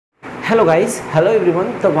Hello guys, hello everyone.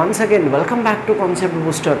 So once again welcome back to Concept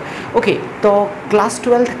Booster. Okay, तो class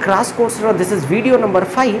 12th crash course row this is video number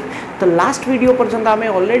 5. तो last video पर्यंत आमे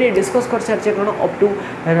already discuss कर सारछे कण up to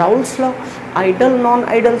Raoult's law, ideal non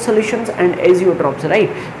ideal solutions and azeotropes, right?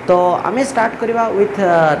 तो आमे start करिवा with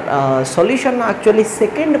solution actually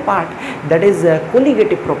second part that is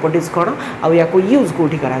colligative properties कण आ या को यूज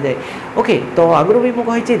कोठी करा जाय. Okay, तो आगरो भी मु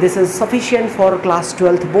कहि छी this is sufficient for class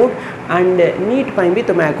 12th board and NEET पई भी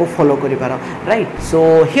तुम को फॉलो करि पारो, right. So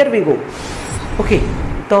here we go. Okay,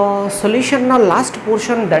 तो सॉल्यूशन ना last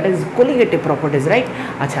portion that is colligative properties, right.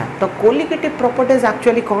 अच्छा, तो कोलिगेटिव प्रॉपर्टीज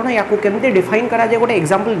एक्चुअली कोन या को केमते डिफाइन करा जाय गोटे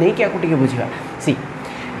एग्जांपल नै कि या को टिके बुझिबा. सी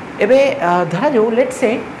एबे धरा जो लेट्स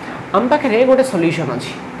से हम पाखरे गोटे सॉल्यूशन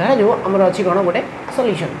अछि. धरा जो हमर अछि कोन गोटे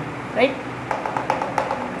सॉल्यूशन, राइट.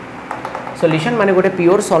 सॉल्यूशन माने गोटे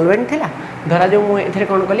प्योर सॉल्वेंट थिला. धरा जो मु एथरे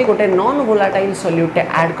कोन कली गोटे नॉन वोलेटाइल सॉल्यूट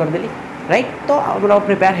ऐड कर देली, राइट. तो हमरा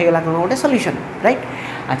प्रिपेयर हे गेला कोन गोटे सॉल्यूशन, राइट.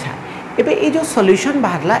 अच्छा, एबे ए जो सॉल्यूशन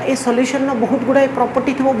बाहरला ए सॉल्यूशन ना बहुत गुडा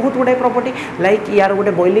प्रॉपर्टी थिबो, बहुत गुडा प्रॉपर्टी लाइक यार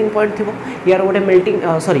गोटे बॉइलिंग पॉइंट थिबो, यार गोटे मेल्टिंग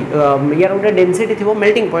यार गोटे डेंसिटी थिबो,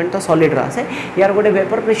 मेल्टिंग पॉइंट तो सॉलिड रा से, यार गोटे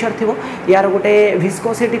वेपर प्रेशर थिबो, यार गोटे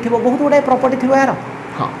विस्कोसिटी थिबो, बहुत गुडा प्रॉपर्टी थिबो यार.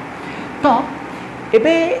 हां, तो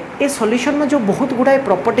एबे ए सॉल्यूशन में जो बहुत गुडा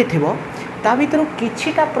प्रॉपर्टी थिबो ता भीतर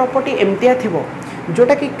किछिटा प्रॉपर्टी एमतिया थिबो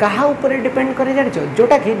जोटा कि कहा ऊपर डिपेंड करे जानिछ,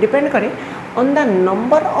 जोटा कि डिपेंड करे on the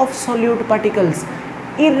number of solute particles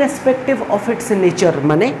irrespective of its nature.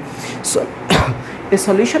 माने ए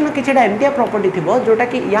सॉल्यूशन में किछिटा एमतिया प्रॉपर्टी थिबो जोटा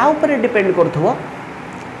कि या ऊपर डिपेंड करथबो,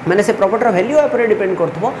 माने से प्रॉपर्टी रो वैल्यू ऊपर डिपेंड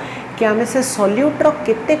करथबो कि हमें से सॉल्यूट रो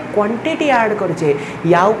केते क्वांटिटी ऐड करछे,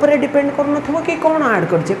 या ऊपर डिपेंड करनथबो कि कोन ऐड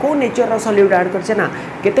करछे, को नेचर रो सॉल्यूट ऐड करछे ना,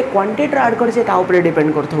 केते क्वांटिटी ऐड करछे ता ऊपर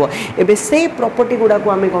डिपेंड करथबो. एबे से प्रॉपर्टी गुडा को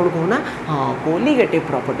हमें कोन कहूना, हां, कोलिगेटिव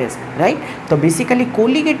प्रॉपर्टीज, राइट. तो basically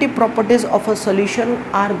colligative properties of a solution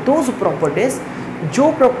are those properties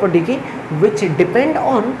जो प्रॉपर्टी की विच डिपेंड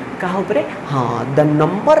ऑन कहा ऊपर, हां, the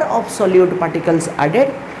number of solute particles added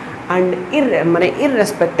and माने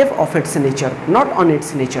irrespective of its nature, not on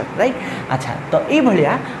it's nature, right. अच्छा, तो ए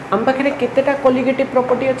भलिया हम पाखरे केतेटा कोलिगेटिव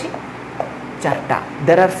प्रॉपर्टी अछि, चारटा.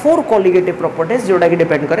 देयर आर 4 कोलिगेटिव प्रॉपर्टीज जोडा कि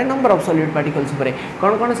डिपेंड करे नंबर ऑफ सॉल्यूट पार्टिकल्स ऊपर.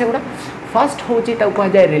 कोन कोन से गुडा? फर्स्ट होची ता को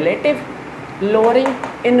जाय relative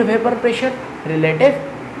lowering in vapour pressure, relative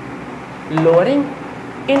lowering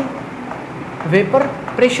in vapour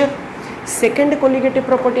pressure. Second colligative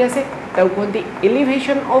property आसे ता कोंती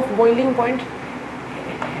elevation of boiling point,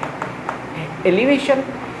 elevation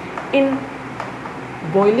in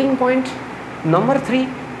boiling point. number 3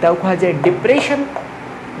 ता कहा जाए depression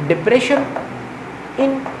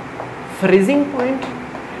in freezing point.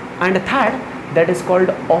 and third that is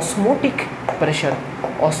called osmotic pressure.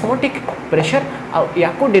 osmotic pressure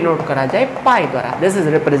या को denote करा जाए पाई द्वारा. this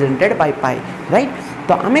is represented by pi, right.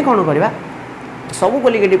 तो आमे कोन करबा सब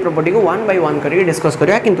कोलिगेटिव प्रॉपर्टी को वन बाय वन करके डिस्कस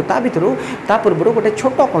करिया, किंतु ता भितरु ता पूर्व गोटे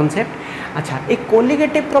छोटो कॉन्सेप्ट. अच्छा, एक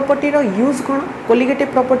कोलिगेटिव प्रॉपर्टी रो यूज कोन, कोलिगेटिव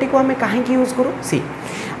प्रॉपर्टी को हमें काहे की यूज करू. सी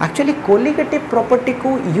एक्चुअली कोलिगेटिव प्रॉपर्टी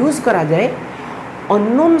को यूज करा जाए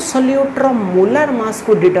अननोन सॉल्यूट रो मोलर मास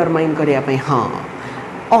को डिटरमाइन करिया पई. हां,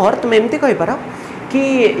 और तुम एमती कहि पारो कि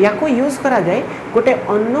या को यूज करा जाए गोटे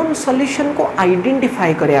अननोन सॉल्यूशन को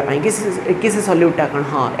आइडेंटिफाई करिया पई किसी सॉल्यूटा कण.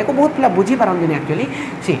 हां, एको बहुत पिला बुझी पारंदिनी एक्चुअली.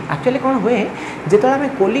 सी एक्चुअली कोन होए जेतला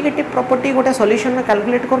हमें कोलिगेटिव प्रॉपर्टी गोटे सॉल्यूशन में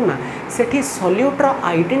कैलकुलेट करना सेठी सॉल्यूट रो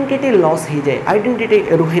आइडेंटिटी लॉस हो जाए, आइडेंटिटी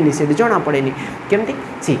रुहेनी, से जना पड़ेनी. केमती?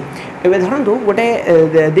 सी एबे धरंतु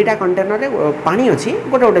गोटे दीटा कंटेनर रे पानी अछि,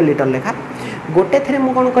 गोटे गोटे लीटर लेखा. गोटे थरे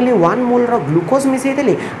मु कोन कली 1 मोल रो ग्लूकोज मिसई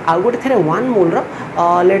देली, आ गोटे थरे 1 मोल रो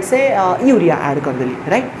लेट्स से यूरिया ऐड कर देली,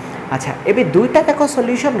 राइट. अच्छा, एबे दुईटा तक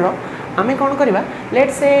सॉल्यूशन रो आमे कोन करबा,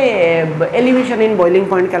 let's say elevation in boiling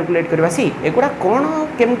point calculate करबा. सी एकुडा कोन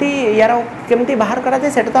केमती यार केमती बाहर करा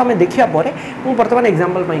जाय सेटा तो आमे देखिया परे. मु वर्तमान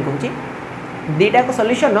एग्जांपल पई कहूची दीटा को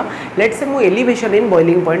सॉल्यूशन रो लेट्स से मु elevation in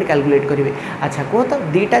boiling point calculate करिवे. अच्छा, को तो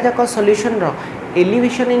दीटा जाक solution row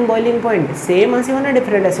elevation in boiling point same आसीबो ना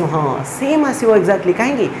डिफरेंट आसीबो? हां, सेम आसीबो एक्जेक्टली.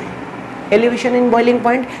 काहेकि elevation in boiling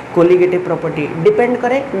point colligative property depend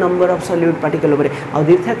करे नंबर ऑफ सॉल्यूट पार्टिकल ऊपर. आ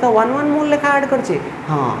दीथा तो 1 मोल लेखा ऐड करछे.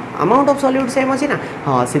 हां, अमाउंट ऑफ सॉल्यूट सेम अछि ना.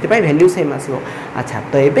 हां, सेति पई वैल्यू सेम आसीबो. अच्छा,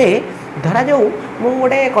 तो एबे धरा जाऊ मु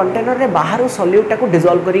गोटे कंटेनर रे बाहर सॉल्यूट को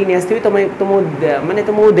डिसॉल्व करी नि आस्थिबी, तुम माने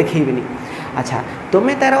तुम देखैबिनी. अच्छा,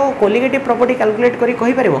 तुम्हें तार कोलिगेटिव प्रॉपर्टी कैलकुलेट करी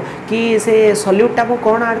कहि परबो कि से सॉल्यूट को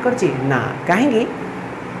कोन ऐड करछि ना. काहेकि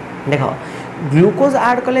देखो ग्लूकोज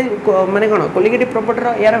ऐड कले माने कौन कोलिगेटिव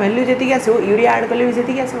प्रॉपर्टी यार वैल्यू जी आसो यूरिया ऐड कले भी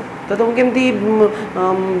जी आसो तो तुम केमती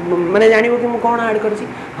माने जानिबो कि मु कौन ऐड करछि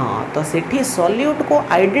हाँ तो सेठी सॉल्यूट को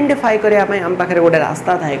आइडेंटिफाई करया पय हम पाखरे गोटे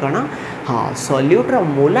रास्ता थाए कौन हाँ सॉल्यूट रो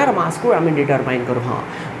मोलार मास को आम डिटरमाइन करूँ हाँ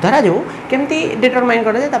धरा जो केमती डिटरमाइन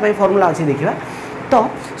कर जाए फॉर्मूला अच्छी देखा तो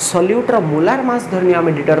सॉल्यूट रो मोलार मास धरनी आम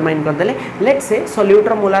डिटरमाइन करदेले लेट से सॉल्यूट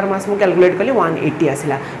रो मोलार मास मु कैलकुलेट कली 180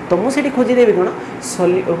 आसला तो मुझे खोजीदेवी कौन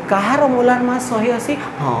कहार मोलार मास 180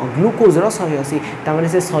 हाँ ग्लूकोज रो 180 तमाने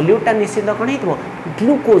से सॉल्यूटा निश्चित कौन हो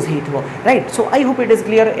ग्लूकोज हो right so I hope it is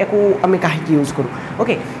clear याकू आम कहीं यूज करूँ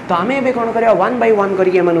ओके तो आम ए कौन करवा 1 बाय 1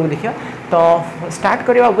 करके देखा तो स्टार्ट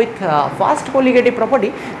करवा विथ फर्स्ट कोलिगेटिव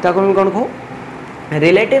प्रॉपर्टी तो आम कौन कहूँ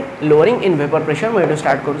relative lowering in vapour pressure मुझे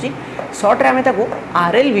स्टार्ट करुँची सर्ट्रे आम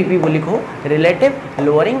RLVP बोली कहू relative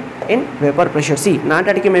lowering in vapour pressure C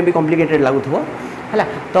NATA T मे भी कॉम्प्लिकेटेड लगुव है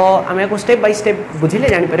तो आम को स्टेप बाय स्टेप बुझे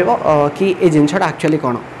जापर कि ये जिनसा एक्चुअली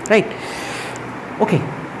कौन राइट ओके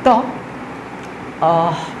तो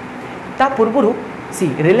ता पूर्व सी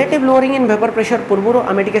relative lowering in vapour pressure पूर्व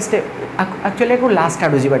आम टे स्टेप एक्चुअली को लास्ट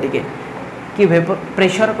आड़ जावा टे कि वेपर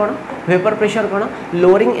प्रेशर कौन वेपर प्रेशर कौन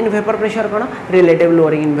लोअरिंग इन वेपर प्रेशर कौन relative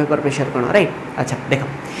lowering in vapour pressure कौन राइट अच्छा देख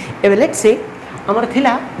एवं लेट से आमर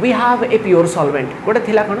थिला we have a pure solvent गोटे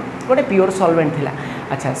थिला कौन गोटे प्योर सॉल्वेंट थिला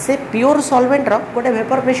अच्छा से प्योर सॉल्वेंट रो गोटे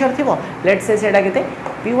वेपर प्रेशर थिबो लेट से सेटा केते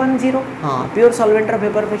P10 हाँ प्योर सॉल्वेंट रो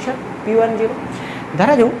वेपर प्रेशर P10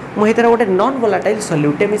 धरा जो मुझे गोटे नॉन वोलाटाइल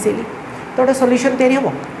सॉल्यूट मिसेली तो गोटे सॉल्यूशन तैयारी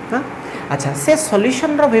हम हाँ अच्छा से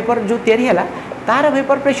सॉल्यूशन रो वेपर जो तैयारी है तार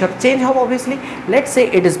वेपर प्रेशर चेंज हम ऑब्वियसली लेट से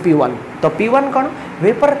इट इज P1 तो P1 कौन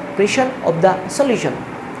vapour pressure of the solution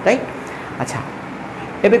right अच्छा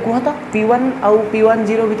एबे कह तो P1 आउ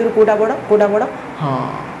P10 भितर कोटा बड़ हाँ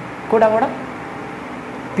कोटा बड़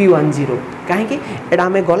P10 कहीं एटा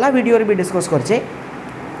आम गला वीडियो भी डिस्कस करछे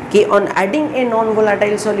कि on adding a non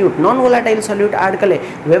volatile solute add कले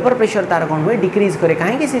वेपर प्रेशर तार कौन हुए डिक्रीज करे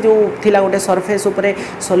कहीं से जो थिला गोटे सरफेस उपरे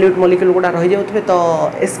सॉल्यूट मॉलिक्यूल गुड़ा रही जाउथबे तो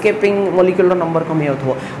एस्केपिंग मॉलिक्यूल नंबर कमी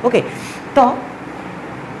जाउथबो ओके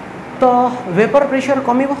तो vapour pressure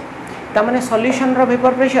कमिबो तामाने solution row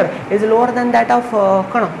vapour pressure is lower than that of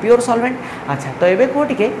कौन प्योर सॉल्वेंट अच्छा तो एबे को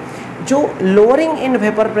टिके जो लोअरिंग इन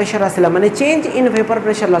वेपर प्रेशर आसला माने चेंज इन वेपर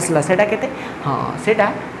प्रेशर आसला सेटा केते हाँ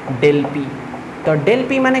सेटा डेल पी तो डेल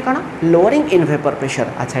पी माने कौन लोअरिंग इन वेपर प्रेशर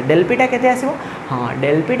अच्छा डेल पीटा केते आसीबो हाँ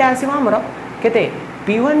डेल पीटा आसीबो हमर केते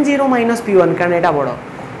P10 माइनस P1 कारण एटा बड़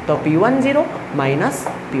तो P10 minus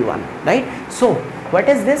P1 right so what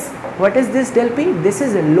is this del P this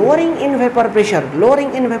is lowering in vapour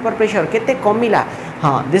pressure केते कमिला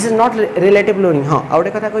हाँ this is not relative lowering हाँ आउटे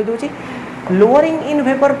कथा कहि दोची lowering in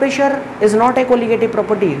vapour pressure is not a colligative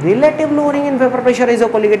property relative lowering in vapour pressure is a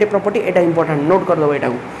colligative property Etah important note कर दो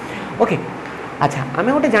एटा okay अच्छा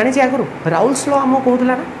आम गोटे जानी आगु राउल्स लॉ आम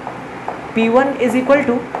कहूला ना P1 is equal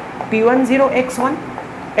to P10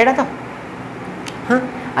 एटा तो हाँ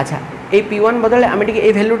अच्छा ये P1 बदले आम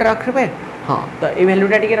टे भैल्यूटा रखे हाँ तो ये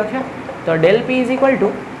भैल्यूटा टे रखा तो del P is equal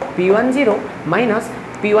to P10 minus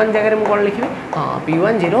P1 जगह मुझे कौन लिखी हाँ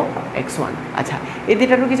P10 अच्छा ये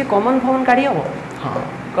दुटारू किसी कॉमन फॉर्म काढ़ी हम हाँ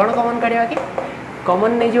कौन कॉमन काढ़ा कि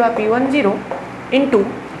कॉमन नहीं जावा P10 इंटू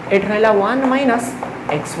एट रहा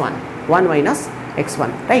 1 माइनस x1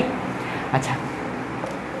 राइट अच्छा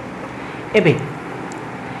एबे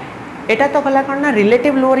एटा तो कला कौन ना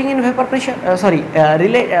relative lowering in vapour pressure sorry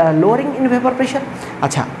lowering in vapour pressure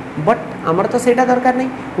अच्छा बट आमर तो सेटा दरकार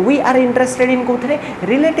नहीं we are interested in कोथरे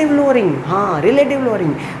relative lowering हाँ रिलेटिव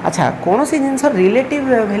लोअरिंग अच्छा कौन सी जिनस रिलेटिव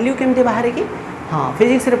वैल्यू केमती बाहर कि हाँ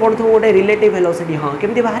फिजिक्स रे पढ़ु गोटे रिलेटिव वेलोसिटी हाँ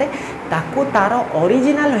केमती बाहर ताको तार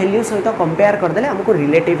ओरिजिनल वैल्यू सहित कंपेयर करदेले हमको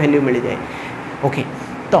रिलेटिव वैल्यू मिल जाए ओके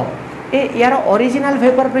तो यार ओरिजिनल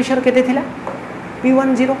वेपर प्रेशर केते थिला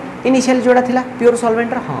P10 इनिशियल जोड़ा थिला प्योर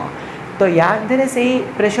सॉल्वेंट हाँ तो याद धीरे से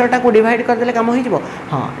प्रेशरटा को डिवाइड करदेले काम हो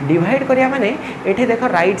हाँ डिवाइड करिया माने एठी देख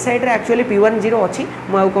राइट साइड रे एक्चुअली P10 अच्छी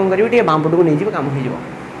मुझे कौन करी बाम पटू नहीं काम हो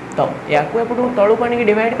तो या एपटू तलू पानी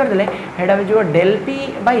डिवाइड करदेले हेटा जो del P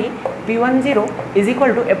by P10 is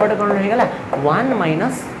equal to एपटे कौन रहीगला 1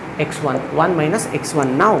 minus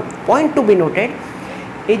x1 now point to be noted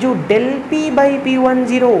ये जो डेल पी बाई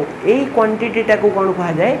P10 ये क्वांटिटीटा को कौन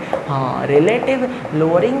कहा जाए हाँ relative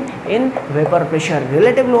lowering in vapour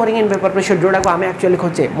pressure जोड़ा को आम एक्चुअली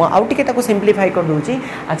खोजे मुझे सिंप्लीफाई कर दूसरी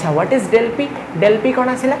अच्छा व्हाट इज डेल पी कौन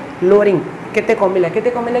आसला लोअरिंग केते कमिला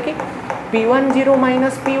कि P10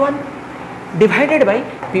 minus P1 divided by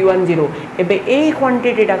P10 एबे ए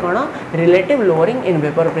क्वांटिटीटा कौन relative lowering in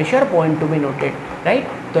vapour pressure point to be noted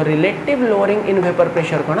right तो relative lowering in vapour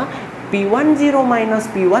pressure कौन P10 minus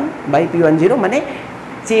P1 by P10 माने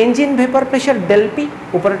change in vapour pressure del P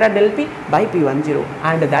ऊपरटा del P by P10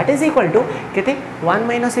 and that is equal to केते 1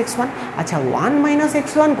 minus x1 अच्छा 1 minus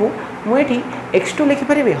x1 को मुझे x2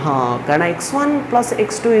 लिखिपारे हाँ कारण x1 plus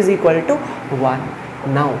x2 is equal to 1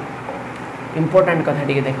 now important कथा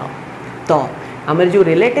T देखा तो आम जो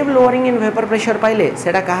relative lowering in vapour pressure पाइले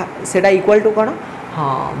सेटा इक्वल टू कौन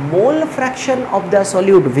हाँ mole fraction of the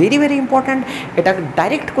solute very very important Etah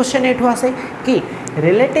direct question एठू आसे कि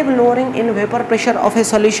relative lowering in vapour pressure of A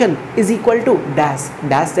solution is equal to dash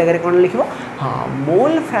dash जगह कौन लिखो हाँ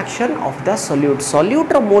mole fraction of the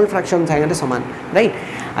solute row mole fraction side समान right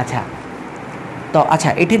अच्छा तो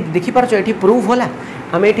अच्छा ये देखिपार ये प्रूफ होला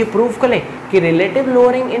आम ये प्रूफ कले कि relative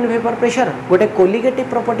lowering in vapour pressure गोटे कोलिगेटिव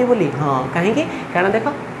प्रॉपर्टी बोली हाँ कहीं कारण देख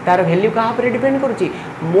तार वैल्यू क्या depend करुच्ची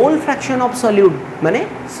mole fraction of solute माने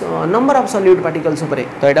नंबर ऑफ सॉल्यूट पार्टिकल्स उपरे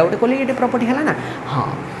तो यहाँ गोटे कोलिगेटिव प्रॉपर्टी है ना हाँ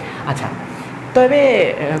अच्छा तो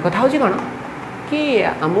ये कथा हूँ कौन कि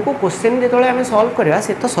आमको क्वेश्चन जो आम सॉल्व करवा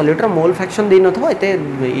से तो सॉल्यूटर मोल फ्रैक्शन दे न एत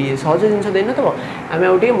सहज जिन दे नमें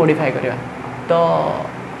आउटे मॉडिफाई करवा तो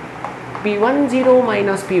P10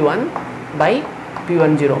 minus P1 by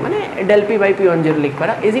P10 माने del P by P10 लिख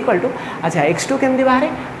पारा इज इक्वल टू अच्छा x2 केमती बाहर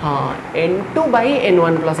हाँ N2 by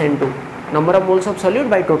N1 plus N2 number of moles of solute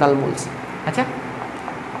by total moles अच्छा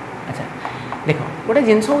अच्छा देखो गोटे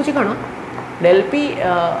जिनस हूँ कौन del P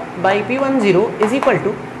by P10 is equal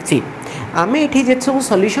to सी आम ये जे सब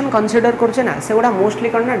सॉल्यूशन कंसीडर करछे ना से गुड़ा मोस्टली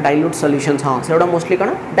कौन ना डाइल्यूट सॉल्यूशंस हाँ से गुड़ा मोस्टली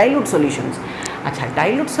कौन डाइल्यूट सॉल्यूशंस अच्छा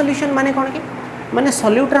डाइल्यूट सॉल्यूशन माने कौन कि माने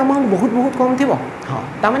सॉल्यूटर अमाउंट बहुत बहुत कम थी हाँ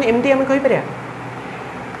ताने एमती आम कहीपर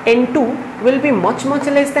N2 will be much much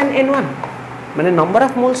less than N1 माने number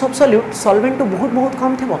of moles of solute solvent to बहुत बहुत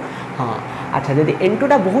कम थी हाँ अच्छा जब N2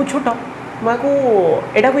 टा बहुत छोट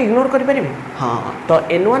मुझे एटा को इग्नोर करें हाँ तो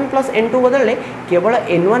N1 प्लस N2 बदले केवल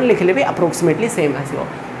N1 लिखले भी अप्रोक्सीमेटली सेम आसो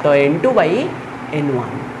तो N2 by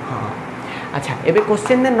N1 हाँ अच्छा एबे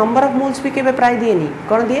क्वेश्चन नंबर ऑफ मोल्स भी केबे प्राय दिए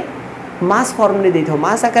कौन दिए मास फॉर्म रे देथो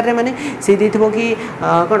मास आकार रे माने से देथो कि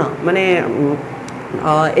कौन माने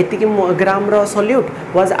एति ग्राम रो सॉल्यूट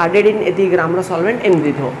वाज एडेड इन एति ग्राम रो सॉल्वेंट एम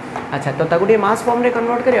देथो अच्छा तो ताकू मास फॉर्म रे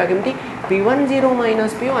कन्वर्ट करवा केमती P10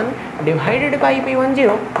 minus P1 divided by P10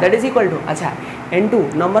 that is equal to अच्छा N2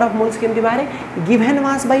 नंबर ऑफ मोल्स केमती बाहर given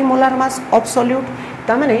mass by molar mass of solute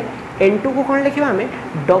ता माने N2 को कौन लिखा आम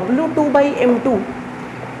W2 by M2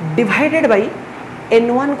 divided by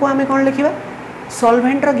N1 को आम कौन लिखा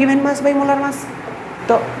solvent row given mass by molar mass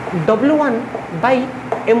तो W1 by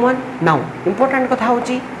M1 now important कथा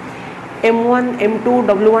होची M1 M2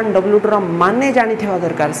 W1 W2 रो माने जानी थे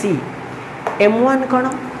दरकार सी M1 कौन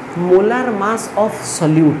molar mass of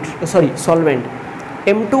solute sorry solvent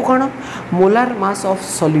M2 कौन molar mass of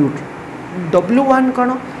solute W1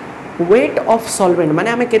 कौन वेट ऑफ सॉल्वेंट माने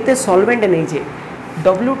आमे केते सॉल्वेंट नहीं छे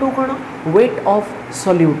W2 कौन weight of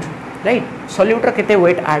solute right solute रो केते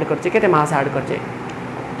वेट ऐड करछे केते मास ऐड करछे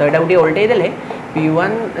तो एटा उठी उल्टे देले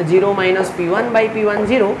P10 minus P1 by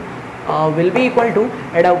P10 will be equal to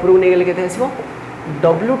एटा ऊपर नहीं गले केते आसीबो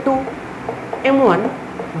W2 M1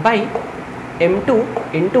 by M2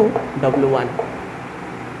 into W1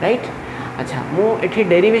 right अच्छा मुझे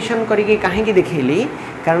डेरिवेशन करके कहीं देखली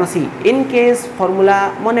कारण सी इन केस फॉर्मूला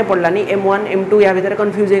मन पड़लानी M1 M2 या भीतर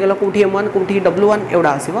कन्फ्यूज होगा कौटी M1 कौटी W1 एवढा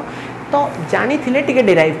आसो तो जानी टे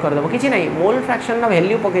डेराइव करदेव कि ना मोल फ्रैक्शन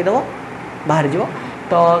वैल्यू पकईदेव बाहर जीव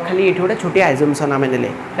तो खाली ये गोटे छोटिया एजम्पशन आम ने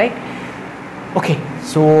right okay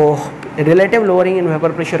so relative lowering in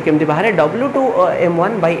vapour pressure केमती बाहर W2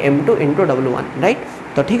 M1 by M2 into W1 right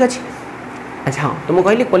तो ठीक अच्छे अच्छा हाँ तो मुझे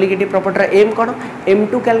कहली कोलिगेटिव प्रॉपर्टी एम कौन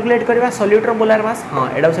M2 कैलकुलेट करवा सॉल्यूटर मोलार मास हाँ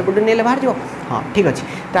एटा से नहीं बाहर जाओ हाँ ठीक अच्छे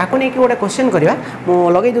तो आपको नहीं गोटे क्वेश्चन करवा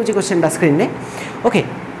मुझे लगे दूसरी क्वेश्चन स्क्रीन में ओके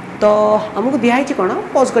तो आमको दिखाई कौन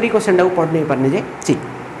पज कर क्वेश्चन टाक पढ़ नहीं पारने जे सी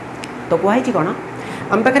तो कहुई कौन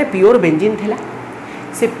आम पाखे प्योर बेंजीन थिला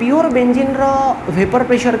से प्योर बेंजीन रो वेपर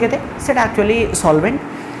प्रेशर केते सेटा एक्चुअली सॉल्वेंट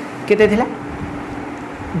केते थिला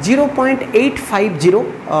 0.850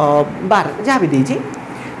 बार जहाँ भी देजी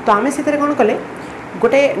तो आम से कौन कले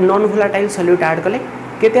गोटे नॉन वोलाटाइल सॉल्यूट ऐड कले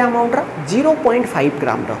केते अमाउंट रो 0.5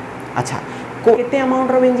 ग्राम रो अच्छा केते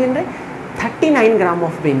अमाउंट रो बेंजीन रे 39 ग्राम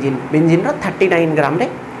ऑफ बेंजीन रो 39 ग्राम रे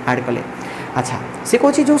ऐड कले अच्छा से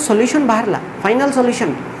कहूँ जो सॉल्यूशन बाहरला फाइनल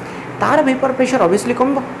सॉल्यूशन तार वेपर प्रेशर ऑब्वियसली कम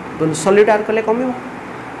सॉल्यूट ऐड कले कम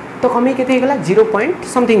तो कमी केते गला 0 पॉइंट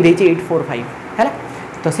समथिंग देची 845 है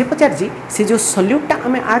तो से पचार से जो सॉल्यूटा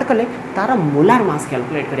आम ऐड कले तार मोलार मास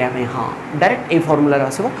कैलकुलेट करने हाँ डायरेक्ट ए फॉर्मूला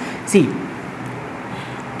आसो सी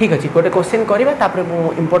ठीक अच्छे गोटे क्वेश्चन करवा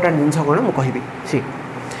इम्पोर्टेंट जिन कौन मुझे कहबी सी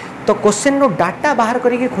तो क्वेश्चन रो डाटा बाहर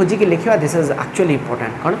करके खोजिकी लिखा दिस इज एक्चुअली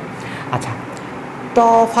इम्पोर्टेंट कौन अच्छा तो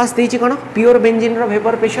फास्ट देची कौन प्योर बेंजीन रो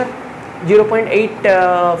वेपर प्रेशर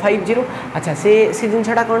 0.850 अच्छा से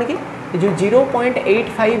जिनटा कौन कि जो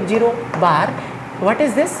 0.850 बार what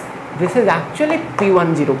is this is actually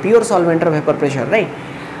P10 pure solvent vapour pressure right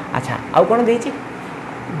अच्छा आउ कौन देछि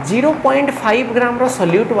 0.5 ग्राम रो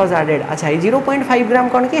सॉल्यूट वाज एडेड अच्छा 0.5 ग्राम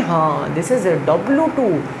कौन कि हाँ this is W2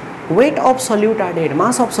 weight of solute added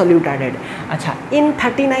mass of solute added अच्छा in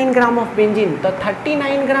 39 ग्राम of benzene तो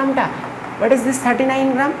 39 ग्राम टा what is this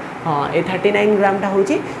 39 ग्राम हाँ ये 39 ग्राम टा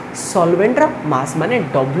होची solvent रो mass माने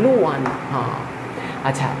W1 हाँ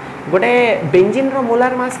अच्छा गोटे बेंजीन रो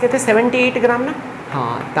मोलार मास केते 78 ग्राम ना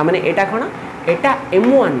हाँ ता माने एटा कोन एटा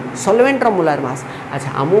M1 solvent रो मोलार मास अच्छा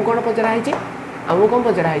आमु कोन पचरा है आमु कोन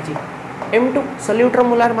पचरा है M2 solute रो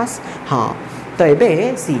मोलार मास हाँ तो एबे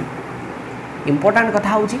सी इंपोर्टेंट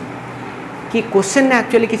कथा होची कि क्वेश्चन ने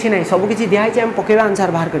एक्चुअली किसी ना सब किसी दिखाई आम पकेबा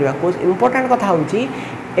आंसर बाहर करवा इंपोर्टेंट कथा होची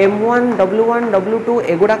M1 W1 W2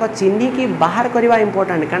 एगुड़ाक चिन्ह की बाहर करवा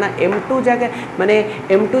इंपोर्टेंट कारण M2 जगह माने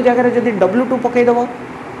M2 जगह जदि W2 पकईदेव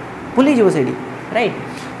भूली जीव से राइट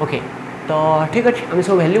ओके तो ठीक अच्छे आम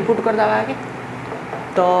सब वैल्यू पुट करदे आगे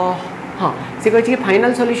तो हाँ सी कही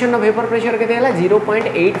फाइनल सॉल्यूशन वेपर प्रेशर के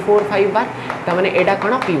 0.845 बार तमाने एटा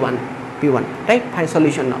कौन P1 राइट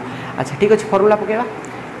सॉल्यूशन अच्छा ठीक अच्छे फॉर्मूला पकेबा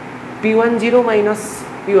P10 माइनस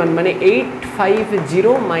P1 माने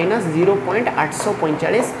 850 माइनस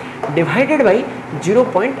 0.845 डिवाइडेड बाई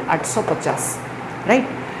 0.850 राइट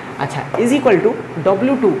अच्छा is equal to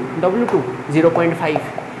W2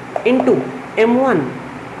 0.5 into M1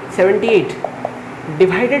 78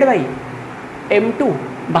 divided by M2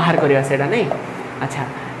 बाहर करवा सेटा नहीं अच्छा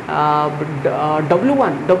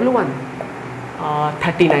W1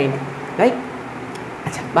 39 राइट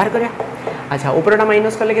अच्छा बाहर करवा अच्छा ऊपरटा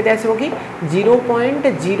माइनस कले केते आसीबो कि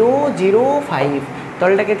 0.005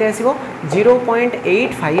 तलटा केते आसीबो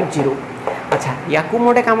 0.850 अच्छा याकू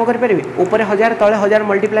मोटे काम कर परबी ऊपर 1000 तले 1000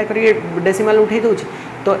 मल्टीप्लाई करी डेसिमल उठै दोछि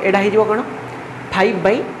तो एडा हे जिवो कोन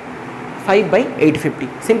 5/850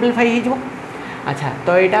 सिंपलीफाई हे जिवो अच्छा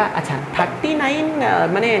तो यहाँ अच्छा 39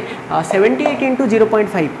 माने 78 इंटू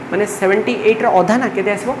 0.5 माने 78 अधा ना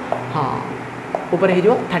केते आसीबो हाँ ऊपर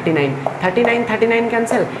हो 39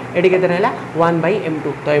 कैंसल एटी के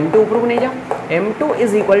 1/m2 तो m2 ऊपर को नहीं जाओ m2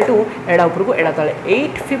 इज इक्वल टू एडा ऊपर को एडा तले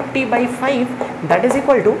 850/5 दैट इज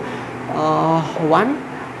इक्वल टू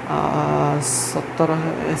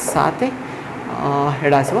 1.7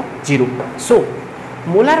 एडा आसीबो 0 सो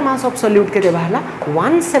मोलार मास ऑफ सॉल्यूट के बाहला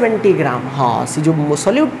 170 ग्राम हाँ सी जो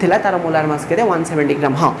सॉल्यूट थिला तार मोलार मास के 170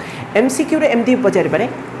 ग्राम हाँ एमसीक्यू रे एमती पचारि पारे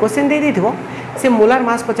क्वेश्चन दे देथिबो से मोलार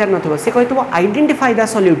मास पचार नथिबो से कहितबो identify the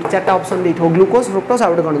solute चारटा option देथिबो glucose fructose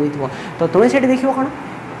out कोन देथिबो तो तुमे सेठी देखिबो कोन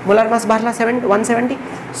मोलार मास बाहला 170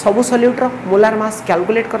 सब सॉल्यूट रो मोलार मास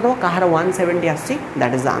कैलकुलेट कर दो कहार 170 आसी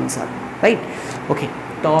that is the answer right okay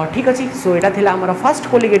तो ठीक अछि सो एटा थिला हमर फर्स्ट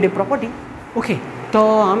कोलिगेटिव प्रॉपर्टी ओके तो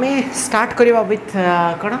आम स्टार्ट करवा विथ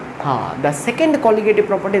कौन हाँ the second colligative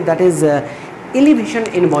property that is elevation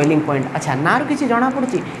in boiling point अच्छा नार किसी जना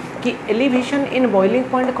पड़ी कि एलिवेशन इन बॉइलिंग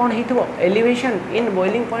पॉइंट कौन हो एलिवेशन इन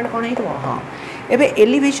बॉइलिंग पॉइंट कौन हो हाँ एबे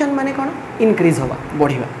एलिवेशन माने कौन इनक्रीज होगा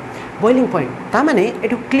बढ़िया बॉइलिंग पॉइंट ता माने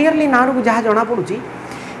एटू क्लीयरली नार को जहाँ जना पड़ी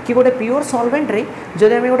कि गोटे प्योर सॉल्वेंट रे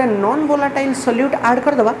जदि आम गोटे नॉन वोलाटाइल सॉल्यूट ऐड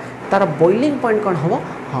करदे तार बॉइलिंग पॉइंट कौन हम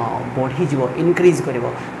हाँ बढ़ी जीव इनक्रीज कर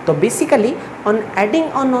तो basically on adding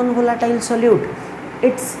a non volatile solute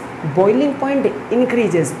it's boiling point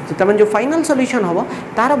increases तमें जो फाइनल सॉल्यूशन हम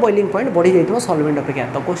तार बॉइलिंग पॉइंट बढ़ी जाइए सॉल्वेंट अपेक्षा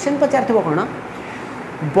तो क्वेश्चन पचार कौन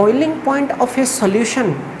boiling point of A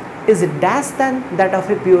solution is dash then that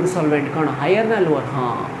of a pure solvent कौन हायर ना लोअर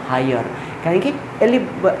हाँ हायर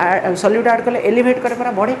कहीं सॉल्यूट ऐड कले एलिवेट करे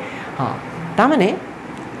परा बढ़े हाँ तामाने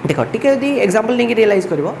देख टिके यदि एग्जांपल नहीं रियलाइज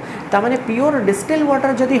कर तामाने प्योर डिस्टिल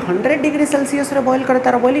वाटर जदि 100 डिग्री सेल्सियस रे बॉइल करे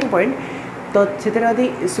तार बॉइलिंग पॉइंट तो से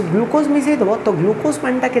ग्लूकोज मिसई देव तो ग्लूकोज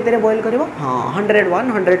पानीटा के बॉइल कर हाँ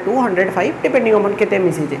 101 102 105 डिपेंडिंग ऑन के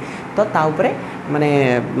मिसई तो ताऊपर माने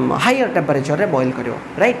हायर टेम्परेचर रे बॉइल कर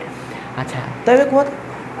राइट अच्छा तो ये कह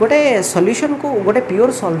गोटे सॉल्यूशन को गोटे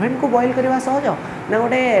प्योर सॉल्वेंट को बॉइल करवा सहज ना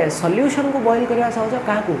गोटे सॉल्यूशन को बॉइल करवा सहज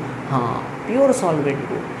क्या हाँ प्योर सॉल्वेंट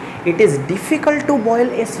को it is difficult to boil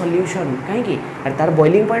A solution कहीं अरे तार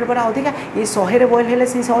बॉइलिंग पॉइंट पर अधिका ये 100 रे बॉइल हेले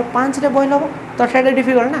 105 रे बॉइल हम तो सेटा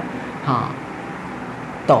डिफिकल्ट ना हाँ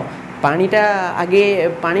तो पानीटा आगे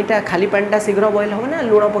पानीटा खाली पानीटा शीघ्र बॉइल हम ना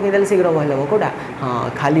लुण पकईदे शीघ्र बॉइल हम कौटा हाँ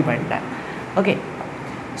खाली पानीटा ओके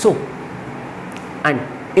सो एंड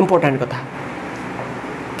इम्पोर्टेंट कथा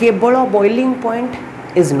केवल boiling point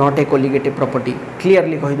is not a colligative property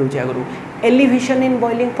clearly कही दूसरी आगु elevation in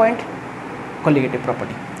boiling point colligative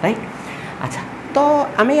property right अच्छा तो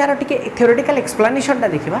आम यार टे थ्योरेटिकल एक्सप्लेनेशन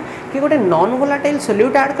देखा कि गोटे नॉन वोलाटाइल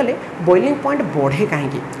सोल्यूट ऐड कले बॉइलिंग पॉइंट बढ़े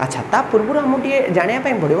कहीं। अच्छा ता पूर्व आमको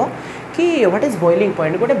जानापी पड़ो कि व्हाट इज बॉइलिंग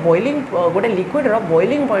पॉइंट। गोटे लिक्विड रो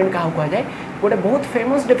बॉइलिंग पॉइंट क्या कह जाए गोटे बहुत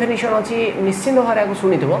फेमस डेफिनेशन अच्छी निश्चिंत भाव में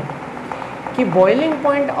शुणी कि boiling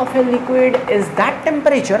point of a liquid is that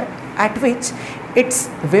temperature at which it's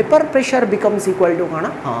vapour pressure becomes equal to कौन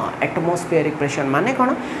एटमोस्फेरिक प्रेशर माने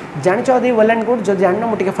कौन जान वेल एंड गुड जो जान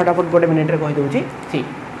मुझे फटाफट गोटे मिनिट कहीदे ठीक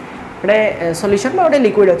गोटे सॉल्यूशन गोटे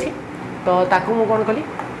लिक्विड अच्छी तो ताकू मु कौन कली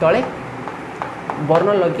तले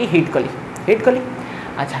बर्नर लगी हीट कली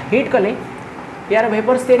अच्छा हीट कले यार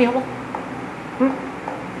वेपर्स तैयारी हम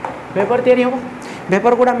वेपर तैयारी हम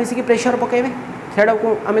वेपर गुड़ा मिसिकी प्रेशर पकेबे सेटा को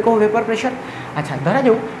आम कहूँ वेपर प्रेशर। अच्छा धरा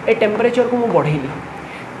जाऊ ए टेम्परेचर को मुझे बढ़ेली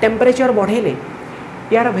टेम्परेचर बढ़ेले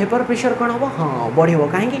यार वेपर प्रेशर कौन हम हाँ बढ़ो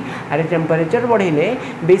कहीं अरे टेम्परेचर बढ़ेले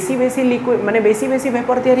बेसी बेसी लिक्विड माने बेसी बेसी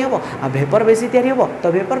वेपर तैयारी हम आ वेपर बेसी तैयारी हम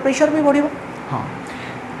तो वेपर प्रेशर भी बढ़ो हाँ।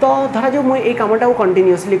 तो धरा जो मुझे कामटा को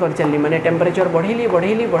कंटिन्यूअसली कर चलनी माने टेम्परेचर बढ़ेली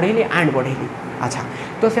बढ़ेली बढ़ेली एंड बढ़ेली। अच्छा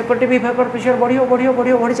तो सेपटे भी वेपर प्रेशर बढ़ो बढ़ो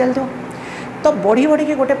बढ़ो बढ़ी चलते तो बढ़ी बढ़ी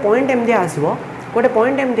कि गोटे पॉइंट एमती आसो गोटे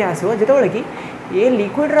पॉइंट एमती आसो जो कि ये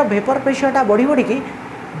लिक्विड रो वेपर प्रेशरटा बढ़ी बढ़ी कि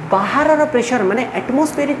बाहर प्रेशर माने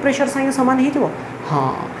एटमोस्फेरिक प्रेशर संगे सामान हो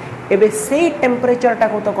हाँ एबे से टेम्परेचरटा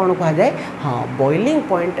को तो कौन कह जाए हाँ बॉइलिंग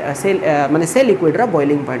पॉइंट से माने से लिक्विड रो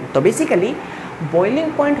बॉइलिंग पॉइंट। तो बेसिकली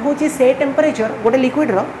बॉइलिंग पॉइंट होची से टेम्परेचर गोटे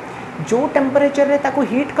लिक्विड रो जो टेम्परेचर रे ताको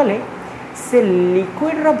हीट कले से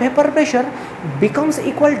liquid row vapour pressure becomes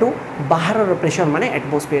equal to बाहर रो प्रेशर माने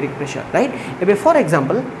एटमोस्फेरिक प्रेशर राइट। एबे for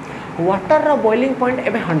example water row boiling point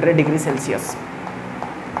एबे 100 degree Celsius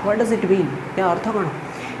what does it mean या अर्थ कौन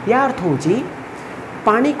या अर्थ होची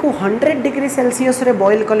पानी को 100 डिग्री सेल्सियस रे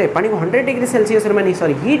बॉइल कले पानी को 100 डिग्री सेल्सियस रे माने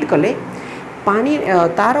सॉरी हीट कले पानी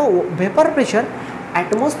तार वेपर प्रेशर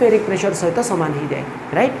एटमोस्फेरिक प्रेशर सहित सामान हो जाए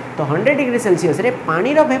राइट। तो 100 डिग्री सेल्सियस रे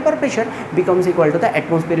पानी रो vapour pressure becomes equal to the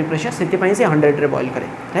atmospheric pressure से से 100 रे बॉइल करे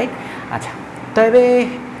राइट। अच्छा तो ये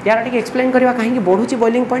यार टे एक्सप्लेन करवा कहीं बढ़ुची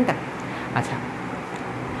बॉइलिंग पॉइंटा। अच्छा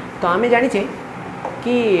तो आम जाचे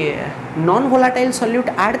कि नॉन वोलाटाइल सॉल्यूट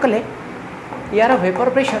ऐड कले यार वेपर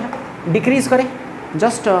प्रेशर डिक्रीज करे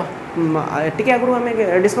जस्ट टी आगु आम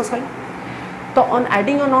डिस्कस कले तो on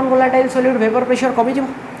adding a non volatile solute vapour pressure कमी जाव।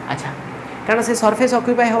 अच्छा कारण से सरफेस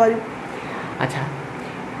ऑक्यूपाई हवा जो। अच्छा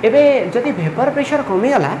एबे जदि वेपर प्रेशर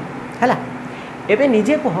कमीगला है एबे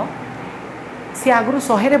निजे कह सी आगु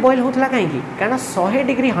 100 रे बॉइल होता कहीं कारण 100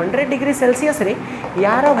 डिग्री 100 डिग्री सेल्सियस रे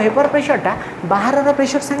यार वेपर प्रेशरटा बाहर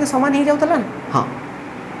प्रेशर संगे सामान हो जाता हाँ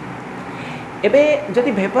एबे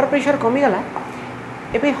जदि वेपर प्रेशर कमीगला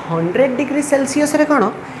एबे 100 डिग्री सेल्सियस रे कौन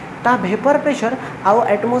ता वेपर प्रेशर आउ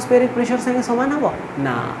एटमोस्फेरिक प्रेशर संगे सामान हम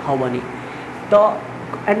ना हेनी तो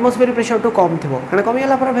एटमोस्फेरिक प्रेशर तो कम थी कारण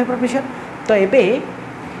कमीगला पर वेपर प्रेशर तो एबे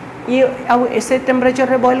ये आउ ऐसे टेम्परेचर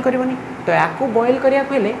रे बॉइल करनी तो या बॉइल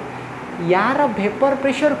करने यार वेपर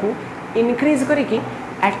प्रेशर को इनक्रीज करिकी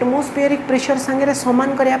एटमोस्फेरिक प्रेशर संगे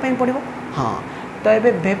सामान करने पड़ो हाँ। तो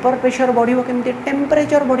ये वेपर प्रेशर बढ़ो केमती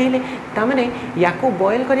टेम्परेचर बढ़ेले तामाने या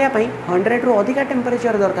बॉइल करने 100 रु अधिका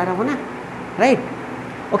टेम्परेचर दरकार हो ना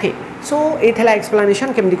राइट। ओके सो ये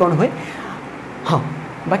एक्सप्लेनेशन केमती कौन हुए हाँ।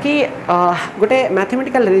 बाकी गोटे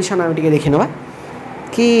मैथमेटिकल रिलेशन आम देखी ना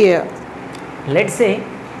कि let's say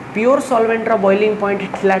pure solvent row boiling point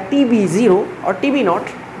थिला TB0 और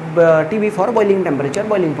TB0 TB for boiling temperature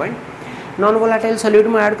boiling point non volatile solute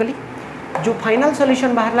में ऐड कली जो फाइनल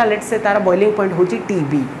सॉल्यूशन बाहरला लेट्स से तार बॉइलिंग पॉइंट होची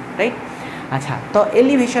TB राइट। अच्छा तो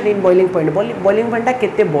एलिवेशन इन बॉइलिंग पॉइंटा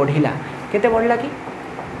केते बढ़िला कि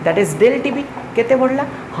दैट इज डेल TB केते बढ़ला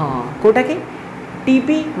हाँ कोटा कि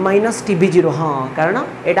TB माइनस TB0 हाँ कारण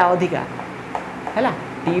एटा अधिका है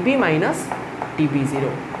TB minus TB0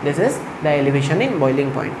 this is the elevation in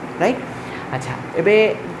boiling point right. अच्छा एबे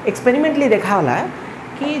एक्सपेरिमेंटली देखाला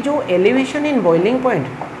कि जो एलिवेशन इन बॉइलिंग पॉइंट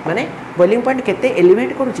माने बॉइलिंग पॉइंट केते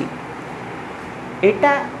एलिवेट करूची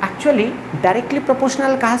एटा एक्चुअली डायरेक्टली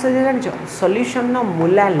प्रोपोर्शनल कहा से जान सॉल्यूशन नो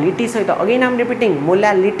मोलालिटी सहित again I am repeating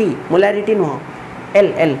molality नुह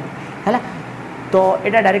एल है तो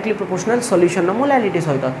यहाँ directly proportional solution no molality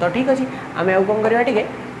सहित तो ठीक अच्छे आम आउ कौन करवा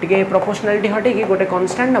टे प्रोपोर्शनलिटी हटेकी गोटे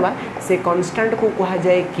कन्स्टांट नवा से कन्स्टांट को कह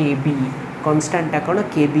जाए KB कन्स्टांटा कौन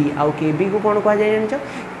KB आउ KB को कौन कह जाए जान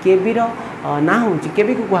KB ना हूँ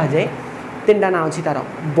KB को कह जाए 3टा ना अच्छी तार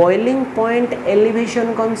boiling point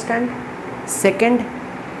elevation constant second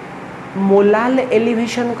molal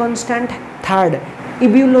elevation constant third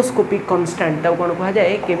इब्यूलोस्कोपिक constant तब कौन कह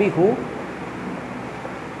जाए KB को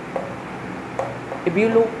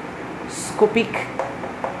इब्यूलोस्कोपिक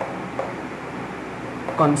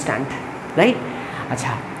कांस्टेंट राइट।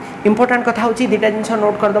 अच्छा इंपोर्टेंट कथा होची दुटा जिनस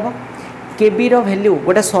नोट करदेव केबी रो वैल्यू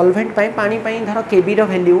गोटे सॉल्वेंट पाई पानी पाई धर केबी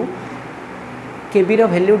रो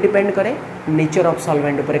वैल्यू डिपेंड करे नेचर ऑफ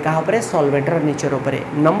सॉल्वेंट ऊपर कहा ऊपर सॉल्वेंट रो नेचर ऊपर।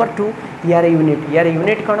 नंबर 2 यार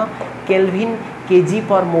यूनिट कौन केल्विन केजी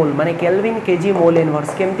पर मोल माने केल्विन केजी मोल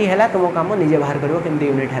इनवर्स केमती हैला तुम काम निजे बाहर करिवो केमती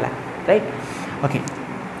यूनिट हैला राइट ओके।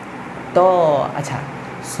 तो अच्छा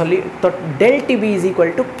तो del TB is equal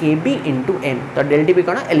to KB into M. तो डेल टीबी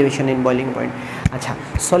कौन एलिवेशन इन बॉइलिंग पॉइंट। अच्छा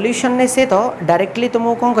सॉल्यूशन ने से तो डायरेक्टली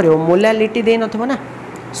तुमको कौन करिवो मोलालिटी दे नथबो ना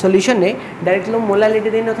सॉल्यूशन ने डायरेक्टली मोलालिटी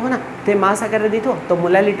दे नथबो ना ते मास आकार देथो तो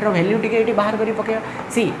मोलालिटी रो वैल्यू टिके एटी बाहर करी पकेया।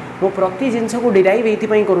 सी वो प्रति जिंस को डिराइव एथि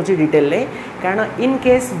पई करूची डिटेल ले कारण इन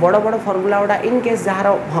केस बड़ बड़ फार्मूला उडा इन केस जहार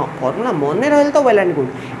हां फार्मूला मने रहल तो well and good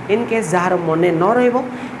in case जहार मने न रहबो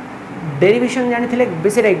डेरिवेशन जानी थिले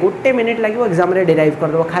बेसी रे गोटे मिनिट लागो एग्जाम रे डिराइव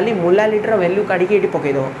कर दो खाली मोलालिटी रो वैल्यू काढी के एटी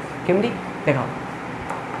पके दो केमदी देखो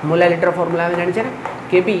मोलालिटी रो फार्मूला हम जानि छै ना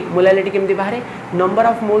केबी मोलालिटी केमदी बाहरे number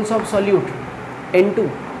of moles of solute N2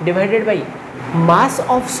 divided by mass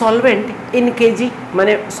of solvent in KG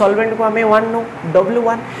माने सॉल्वेंट को हमें 1 no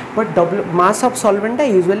W1 but W mass of solvent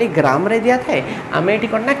usually ग्राम रे दिया थाए आमे एटी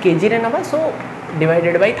करना केजी रे नबा सो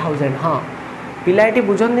डिवाइडेड बाय 1000 हां पिला एटी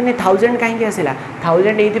बुझन दिने 1000 काहे के आसिला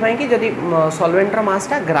 1000 एथि पई कि जदी सॉल्वेंट रो मास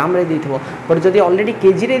ता ग्राम रे देथिबो बट जदी ऑलरेडी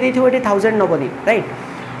केजी रे देथिबो एटी 1000 नबनी राइट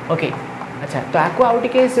ओके। अच्छा तो आको आउट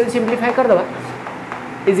के सिंपलीफाई कर दबा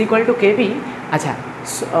इज इक्वल टू केबी। अच्छा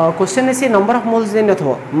क्वेश्चन से नंबर ऑफ मोल्स दे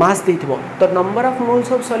नथबो मास देथिबो तो number of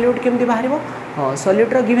moles of solute केमती बाहरिबो हां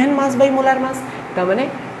solute row given mass by molar mass ता माने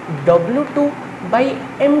W2 bye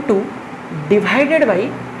M2 divided by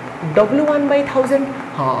W1 bye 1000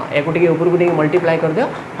 हां एको टिके ऊपर गुटे मल्टीप्लाई कर दियो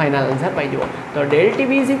फाइनल आंसर पाइ दिबो। तो del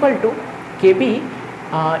TB is equal to KB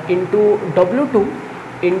into W2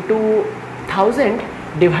 into 1000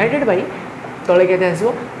 divided by तळे केते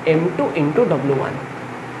आसीबो M2 इनटू W1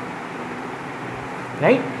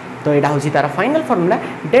 राइट। तो यहाँ हूँ तार final formula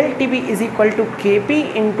del TB is equal to KB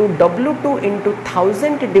into W2 into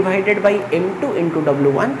 1000 divided by M2 into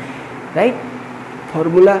W1 right.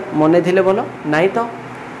 Formula मन थे भल नाई तो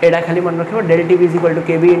एडा खाली मन रख del TB is equal to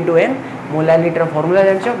KB into M मोलालिटर formula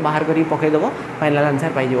जान बाहर कर पकईदेव फाइनल आंसर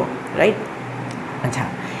पाइज राइट। अच्छा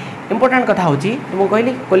इंपोर्टेंट कथा हूँ तुमको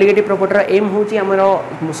कहली कोलिगेटिव प्रॉपर्टी एम हूँ आम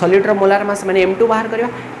सॉल्यूटर मोलार मास माने M2 बाहर करवा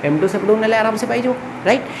M2 सेपटू ना आराम से पाइज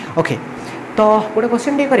राइट ओके। तो गोटे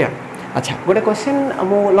क्वेश्चन टे करिया। अच्छा गोटे क्वेश्चन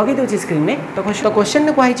मु लगे दूसरी स्क्रीन में तो क्वेश्चन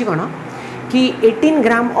ने कही कौन कि 18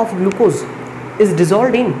 gram of glucose is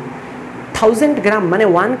dissolved इन 1000 ग्राम माने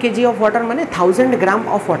 1 kg ऑफ वाटर माने 1000 ग्राम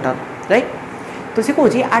ऑफ वाटर राइट। तो सी कहूँ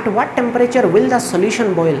at what temperature will the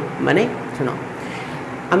solution boil माने सुन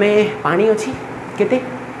आम पानी अच्छी केते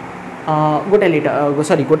गोटे लिटर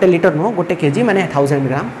सॉरी गोटे लिटर नुह गोटे केजी माने 1000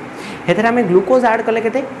 ग्राम हेतरे आम ग्लूकोज ऐड कले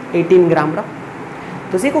केते 18 ग्राम रो।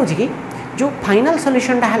 तो सी कहूँ कि जो फाइनल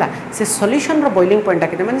सॉल्यूशन टा है से सॉल्यूशन रो बॉइलिंग पॉइंट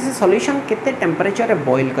केते माने से सॉल्यूशन केते टेम्परेचर रे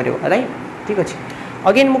बॉयल करियो राइट ठीक अछि।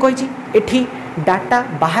 अगेन मु कहि एठी डाटा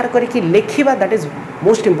बाहर करके लेखिबा दैट इज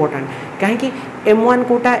मोस्ट इंपोर्टेंट कहीं कि M1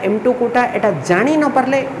 कोटा M2 कोटा एटा जानी न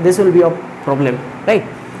Parle this will be a problem right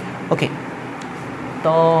okay.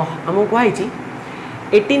 तो हमको कहि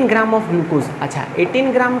 18 ग्राम ऑफ ग्लूकोज। अच्छा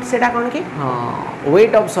 18 ग्राम सेटा कौन कि हाँ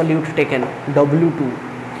weight of solute taken W2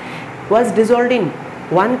 was dissolved in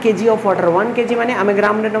 1 kg of water 1 kg माने आम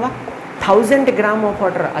ग्राम रे नवा 1000 ग्राम ऑफ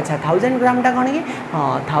वाटर। अच्छा 1000 ग्राम टा कौन कि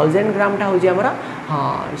हाँ 1000 ग्राम टा हूँ आमर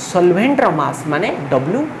हाँ सॉल्वेंट रो मास माने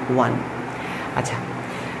W1। अच्छा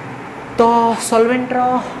तो सॉल्वेंट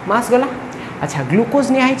रो मास गला। अच्छा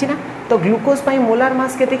ग्लूकोज निया ना तो ग्लूकोज पाई मोलार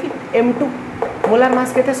मास केते कि M2 मोलार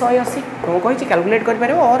मास केते 180 तो कहि कैलकुलेट कर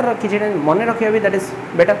पारे और किछि मन रखिया भी दैट इज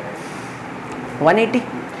बेटर 180।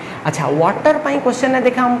 अच्छा वाटर पाई क्वेश्चन ने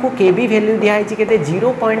देखा हमको केबी वैल्यू दिया है केते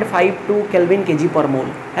 0.52 केल्विन केजी पर मोल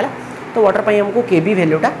है तो वाटर पाई हमको केबी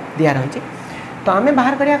वैल्यूटा दिया रही। तो आम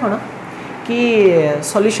बाहर करिया कोन कि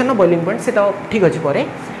सॉल्यूशन बॉइलिंग पॉइंट से तो ठीक अच्छे पर।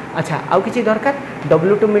 अच्छा आउ किछि दरकार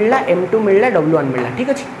W2 मिलला M2 मिलला W1 मिलला ठीक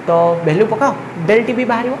अच्छे। तो वैल्यू पकाओ डेल टीबी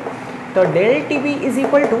बाहर तो del TB is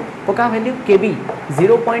equal to पका value KB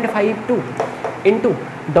 0.52 into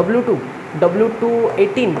W2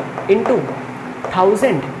 18 into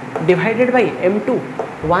 1000 divided by M2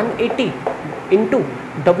 180 into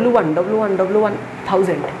W1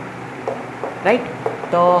 1000 right.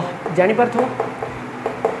 तो जापर थो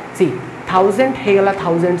सी 1000 हो गला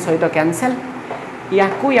 1000 सहित कैंसल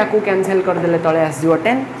याकू कैंसल करदे तले आस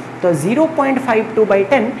 10 तो 0.52 by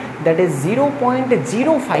 10 that is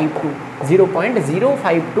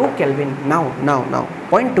 0.052 kelvin. Now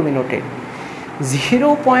point to be noted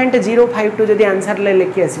 0.052 जदि आंसर ले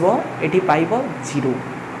लिखि आसबो एठी पाइबो 0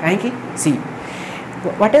 कहीं see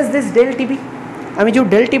what is this del TB आम जो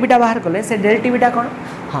डेल टीबीटा बाहर कले से डेल टीबीटा कौन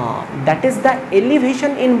हाँ that is the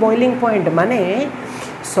elevation in boiling point माने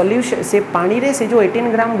सॉल्यूशन से पानी रे से जो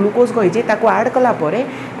 18 ग्राम ग्लूकोज कही ताको ऐड कला परे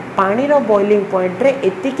पानी रो बॉइलिंग पॉइंट रे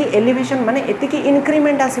एतिकी एलिवेशन माने एतिकी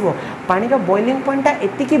इंक्रीमेंट आसीबो पानी रो बॉइलिंग पॉइंट ता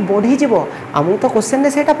एतिकी बढ़ी जिवो आमु तो क्वेश्चन रे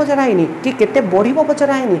सेटा पचरा हैनी कि केते बढ़िबो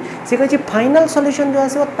पचरा हैनी से कहि फाइनल सॉल्यूशन जो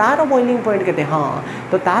आसीबो तार बॉइलिंग पॉइंट केते हां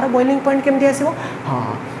तो तार बॉइलिंग पॉइंट केमति आसीबो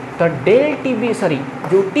हां तो डेल टीबी सॉरी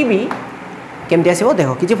जो टीबी केमति आसीबो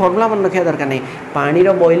देखो किछि फार्मूला मन रखिया दरकार नै पानी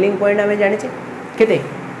रो बॉइलिंग पॉइंट हमें जानि छे केते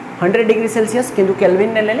 100 डिग्री सेल्सियस किंतु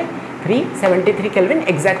केल्विन ने लेले 373 केल्विन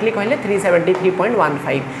एक्जाक्टली कहले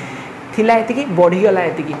 373.15 थिला एतिकी बढ़ी गला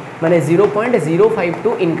एतिकी माने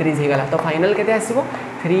 0.052 इंक्रीज हे गला तो फाइनल केते आसीबो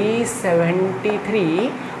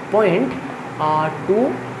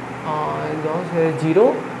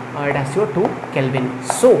 373.2 kelvin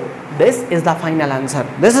so this is the final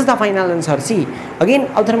answer see again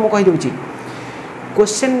Athar मो कहि दोची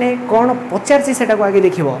क्वेश्चन ने कौन पचारची सेटा को आगे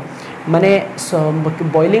देखिबो माने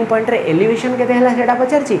बॉइलिंग पॉइंट रे एलिवेशन केते हला सेटा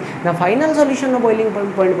पचारची ना final solution no boiling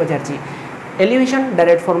point पचारची elevation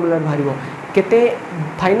direct formula भारिबो केते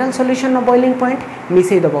final solution no boiling point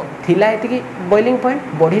मिसै दबो थिला एतिकी बॉइलिंग पॉइंट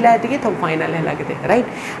बढ़िला एतिकी तो फाइनल हला केते राइट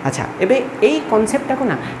अच्छा एबे एई कांसेप्ट को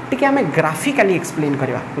ना टिके हमें ग्राफिकली एक्सप्लेन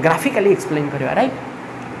करबा राइट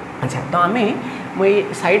अच्छा तो हमें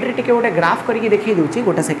मैं साइड रे टिके गोटे ग्राफ करके देखै दोची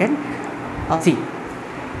गोटे सेकंड सी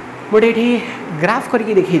गोटे एठी ग्राफ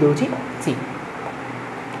करके देखै दोची सी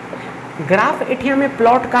ग्राफ एठी हमें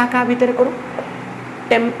प्लॉट का भीतर करू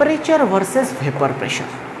temperature versus vapour pressure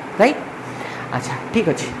right अच्छा ठीक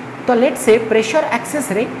अच्छे तो लेट से प्रेशर एक्सेस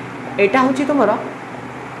रे एटा होची तुमरो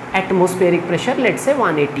एटमॉस्फेरिक प्रेशर लेट से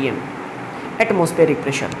 1 atm एटमॉस्फेरिक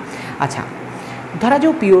प्रेशर अच्छा धरा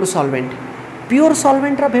जो प्योर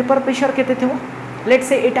सॉल्वेंट रा वेपर प्रेशर केते थो लेट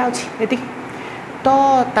से एटा अछि एति तो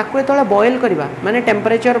ताको एतले बॉयल करबा माने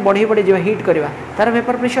टेम्परेचर बढ़ी जो हीट करबा तार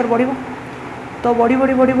वेपर प्रेशर बढ़िबो तो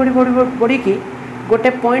बढ़ी की गोटे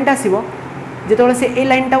पॉइंट आसीबो जेतले से ए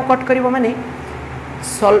लाइन टा कट करिवो माने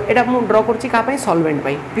एटा मु ड्रा करछि का पई सॉल्वेंट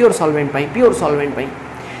पई प्योर सॉल्वेंट पई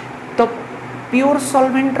तो प्योर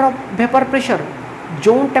सॉल्वेंट रो वेपर प्रेशर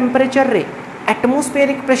जो टेम्परेचर रे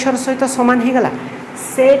एटमॉस्फेरिक प्रेशर सहित समान ही गला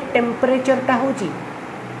से टेम्परेचर टा होची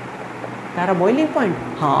तार बॉइलिंग पॉइंट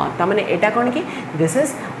हाँ ता माने एटा कोन की this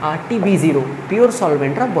is TB0 pure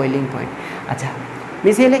solvent row boiling point अच्छा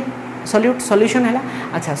मिसेले सॉल्यूशन है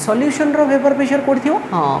अच्छा सॉल्यूशन रो वेपर प्रेशर कोड थियो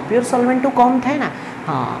हाँ प्योर सॉल्वेंट तो कम थाए ना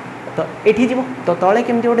हाँ तो एठी जीवो तो तळे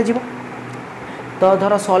केमती गोटे जीवो तो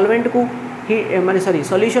धर सॉल्वेंट को माने सॉरी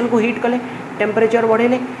सॉल्यूशन को हीट कले टेम्परेचर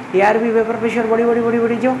बढ़ेले यार भी वेपर प्रेशर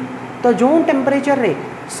बढ़ी जो तो जो टेम्परेचर रे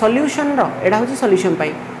सॉल्यूशन रो एडा होची सॉल्यूशन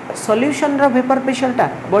पाई सॉल्यूशन रो वेपर प्रेशर टा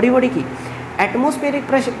बढ़ी की एटमॉस्फेरिक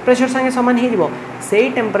प्रेशर संगे समान ही जीवो सेही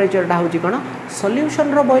टेम्परेचर टा होची कोन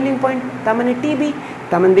सॉल्यूशन रो बॉइलिंग पॉइंट ता माने TB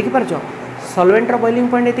ता माने देखि परछो सॉल्वेंट रो बॉइलिंग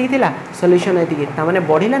पॉइंट एति थिला सॉल्यूशन एति ता माने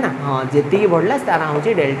बढ़िला ना हां जेति बढ़ला तारा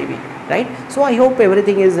होची del TB right so I hope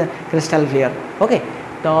everything is crystal clear okay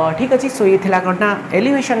तो ठीक अछि सो ये थिला कोना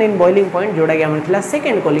एलिवेशन इन बॉइलिंग पॉइंट जोडा के हमर थिला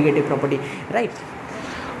second colligative property right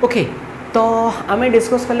okay तो आम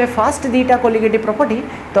डिस्कस कले फर्स्ट दीटा कोलिगेटिव प्रॉपर्टी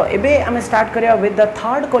तो एबे आम स्टार्ट करिया with the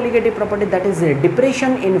third colligative property that is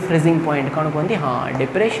depression in freezing point कौन कहते हाँ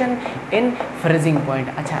डिप्रेशन इन फ्रीजिंग पॉइंट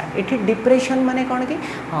अच्छा ये डिप्रेशन माने कौन कि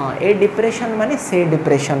हाँ ए डिप्रेशन माने से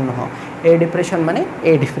डिप्रेशन नुह ए डिप्रेशन माने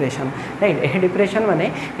ए डिप्रेशन राइट ए डिप्रेशन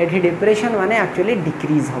माने एक्चुअली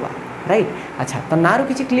डिक्रीज हवा राइट अच्छा तो नार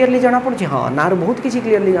किसी क्लीयरली जाना पड़े हाँ नार बहुत किसी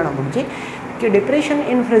क्लीयरली जाना पड़े कि डिप्रेशन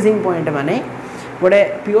इन फ्रीजिंग पॉइंट माने गोटे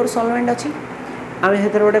प्योर सॉल्वेंट अच्छी आम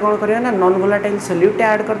से गोटे कौन करवा ना non volatile solute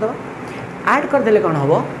add add करदे कौन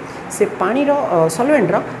हम से पानी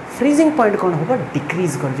सॉल्वेंट फ्रीजिंग पॉइंट कौन हम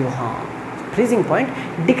डिक्रीज कर हाँ फ्रीजिंग पॉइंट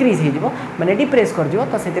डिक्रीज हो माने डिप्रेस कर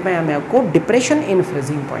तो से आम को depression in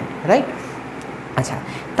freezing point right अच्छा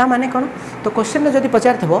ता माने कौन तो क्वेश्चन में जब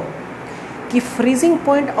पचार कि freezing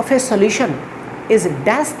point of A solution is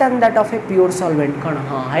dash then that of a pure solvent कौन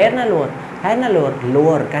हाँ हायर ना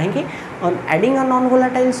लोअर कहीं on adding a non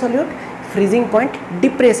volatile solute freezing point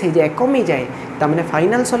depress हो जाए कमी जाए तमें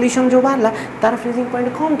फाइनल सॉल्यूशन जो बाहर तार फ्रीजिंग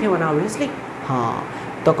पॉइंट कम थे ना ऑब्वियसली हाँ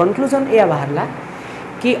तो कंक्लूजन या बाहर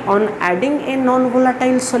कि on adding a non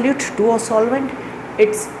volatile solute to a solvent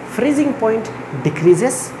it's freezing point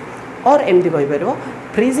decreases और एमती कहीपर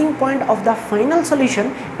freezing point of the final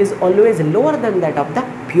solution is always lower than that of the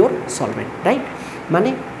pure solvent right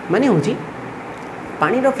माने होची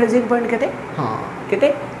पानी रो फ्रीजिंग पॉइंट केते हाँ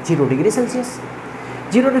केते 0 degree Celsius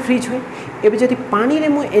 0 रे freeze हुए एबे जदि पानी रे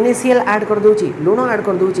मु NaCl ऐड कर दोची लुण ऐड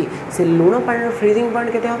कर दोची से लुण पानी रो फ्रीजिंग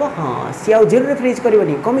पॉइंट केते हबो हाँ सी आउ 0 रे फ्रीज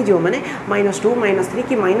करबनी कमी जो माने -2 -3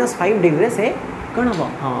 कि -5 डिग्री से कौन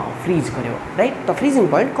हम हाँ फ्रीज कर राइट तो फ्रीजिंग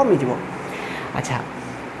पॉइंट कमिज। अच्छा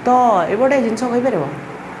तो ये गोटे जिनस कहीपर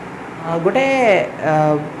गोटे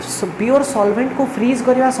प्योर सॉल्वेंट को फ्रीज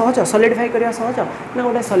करवा सहज सॉलिडिफाई करवा सहज ना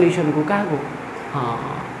गोटे सॉल्यूशन को क्या हाँ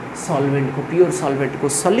सॉल्वेंट को प्योर सॉल्वेंट को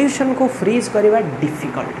सॉल्यूशन को फ्रीज करवा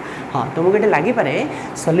डिफिकल्ट। हाँ तो मुझे लगी पारे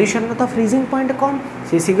सॉल्यूशन तो फ्रीजिंग पॉइंट कम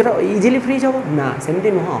सी शीघ्र इजिली फ्रीज हम ना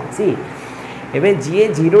सेमती नुह सी एवं जी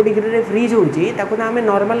 0 डिग्री रे फ्रीज होता आम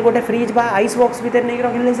नॉर्मल गोटे फ्रीज बा आइस बॉक्स भितर नहीं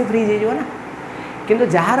रखिले से फ्रीज हो ना किंतु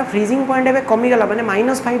जार फ्रीजिंग पॉइंट एवं कमीगला मैंने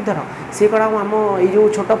 -5 धर सी कौन आम ये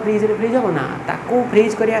छोट फ्रिज रे फ्रीज हम ना ताकू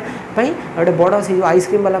फ्रीज करने गोटे बड़ से जो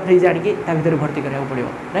आइसक्रीम वाला फ्रिज आड़िकी भर भर्ती करा पड़ो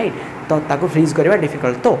राइट तो ताकू फ्रीज करवा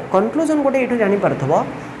डिफिकल्ट। तो कनक्लूजन गोटे ये जानीपार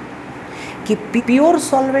कि प्योर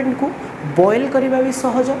सॉल्वेंट को बॉयल करवा भी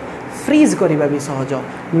सहज फ्रीज करवा भी सहज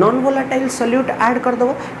नॉन वोलाटाइल सॉल्यूट ऐड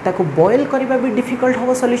करदेव ताको बॉयल करवा भी डिफिकल्ट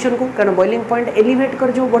हम सॉल्यूशन को कारण बॉइलिंग पॉइंट एलिवेट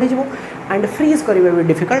कर जो बढ़ी एंड फ्रीज करवा भी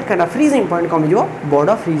डिफिकल्ट कारण फ्रीजिंग पॉइंट कमिज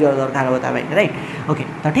बड़ फ्रीजर दरकार होता राइट ओके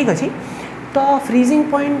तो ठीक अच्छे। तो फ्रीजिंग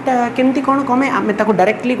पॉइंट केमती कौन कमे आम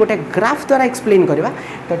डायरेक्टली गोटे ग्राफ द्वारा एक्सप्लेन करवा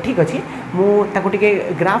तो ठीक अच्छे मुझे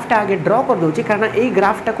ग्राफटा आगे ड्र कर दूसरी कारण ये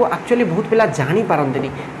ग्राफटा को एक्चुअली बहुत पिला जानी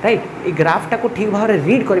पारंतनी राइट ये ग्राफटा को ठीक भाव में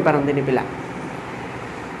रीड कर पारंतनी पिला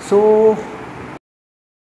सो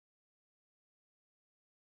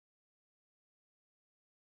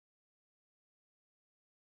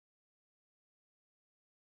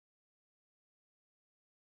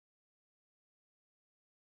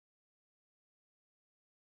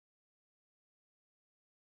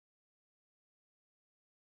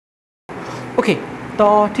ओके तो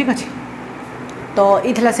ठीक अच्छे तो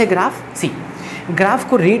ये से ग्राफ सी ग्राफ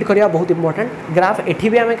को रीड करवा बहुत इंपोर्टेंट ग्राफ एठी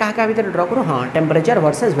भी आम क्या भितर ड्र करूँ हाँ टेम्परेचर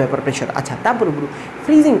वर्सेस वेपर प्रेशर। अच्छा ता पूर्व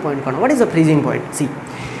फ्रीजिंग पॉइंट कौन what is the freezing point सी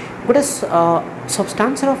गोटे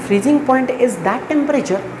substance row freezing point is that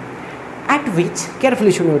temperature at which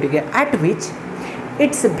carefully शुणिए eight which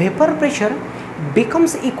it's vapour pressure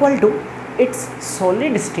becomes equal to it's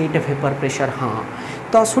solid state vapour pressure. हाँ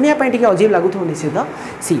तो शुणा टे अजीब लगुथ निश्चित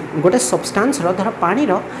सी गोटे सब्सटेंस धर पानी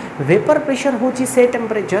वेपर प्रेशर हूँ से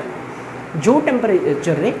टेम्परेचर जो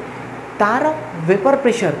टेम्परेचर रे तार वेपर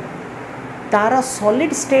प्रेशर तार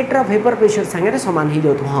सॉलिड स्टेट रो वेपर प्रेशर सांगे सामान हो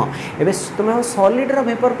जाऊ। हाँ एवं तुम सॉलिड रो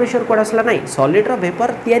वेपर प्रेशर कौन आसला ना सॉलिड रो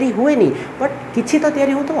वेपर तैयारी हुए नहीं बट किसी तो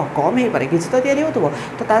तैयारी हो कम हो पारे किसी तो तैयारी हो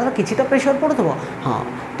तो तार किसी तो प्रेशर पड़ो। हाँ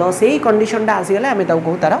तो से कंडीशनटा आसीगले आम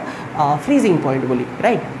कहूँ तार फ्रीजिंग पॉइंट बोली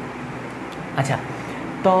राइट। अच्छा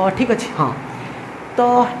तो ठीक अच्छे हाँ तो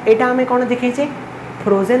यहाँ आम कौन देखे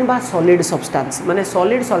फ्रोजेन बा सॉलिड सब्सटेंस माने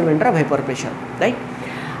सॉलिड सॉल्वेंट रा वेपर प्रेशर राइट।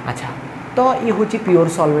 अच्छा तो ये हूँ प्योर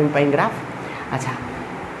सॉल्वेंट पाई ग्राफ। अच्छा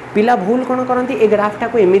पिला भूल कौन करती ए ग्राफटा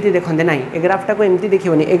को एमती देखते ना ए ग्राफटा को एमती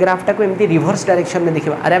देखनी ए ग्राफटा को एमती रिवर्स डायरेक्शन में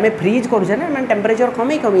देखा अरे आम फ्रीज करुचे ना मैंने टेम्परेचर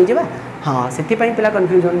कमे कमे जा हाँ से पिला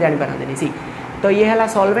कन्फ्यूजन जापारती सी तो ये है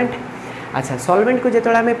सॉल्वेंट। अच्छा सॉल्वेंट को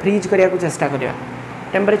जो आम फ्रीज करने को चेष्टा करवा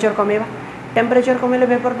टेम्परेचर कमेवा टेम्परेचर कमेले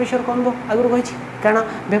वेपर प्रेशर कम आगुरी कही कारण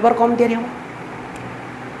वेपर कम तैयारी हम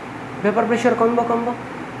वेपर प्रेशर कम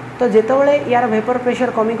तो जितेबाला यार वेपर प्रेशर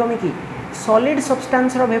कमी कमी कि सॉलिड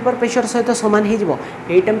सब्सटेंस रो वेपर प्रेशर सहित सामान हो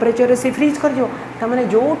टेम्परेचर से फ्रीज कर माने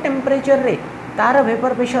जो टेम्परेचर रे तार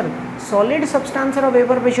वेपर प्रेशर सॉलिड सब्सटेंस रो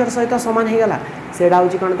वेपर प्रेशर सहित सामान होगला से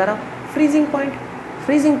कौन तार फ्रीजिंग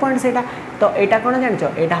पॉइंट से तो यहाँ कौन जान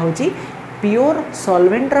यहाँ हूँ प्योर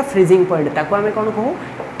सॉल्वेंट रो फ्रीजिंग पॉइंट ताको आम कौन कहूँ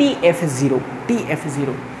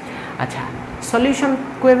TF0। अच्छा सॉल्यूशन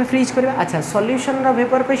को एवं फ्रीज करवा। अच्छा solution row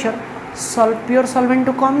vapour pressure pure solvent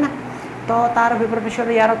to come ना तो तार वेपर प्रेशर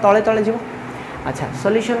यार तले तले जीव। अच्छा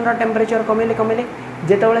सॉल्यूशन रो टेम्परेचर कमेले कमेले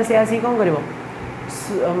जितेबाला से आसी कौन कर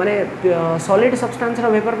माने सॉलिड सब्सटेंस रो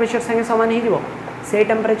वेपर प्रेशर संगे सामान हो से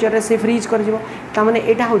टेम्परेचर से फ्रीज कर ताने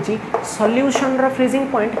यहाँ हूँ सॉल्यूशन रो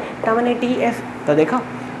फ्रीजिंग पॉइंट ताने TF। तो देख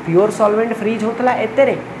प्योर सॉल्वेंट फ्रीज होता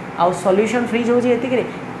एते आउ सॉल्यूशन फ्रीज हो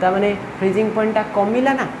मैंने फ्रीजिंग पॉइंटा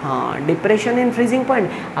कमिला ना हाँ डिप्रेशन इन फ्रीजिंग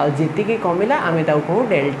पॉइंट आउ जी कमिला आम कहूँ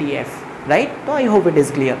डेल TF राइट। तो I hope it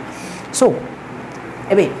is clear. सो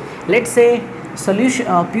एबे let's say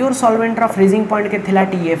solution pure solvent रा फ्रीजिंग पॉइंट के थिला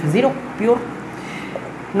TF0 pure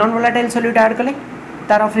non volatile solute add कले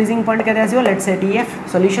तार फ्रीजिंग पॉइंट के आसो लेट्स से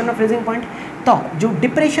TF सॉल्यूशन रा फ्रीजिंग पॉइंट तो जो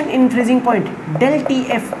depression in freezing point del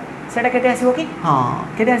TF सेटा केते आसो कि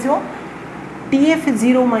हाँ केते आसो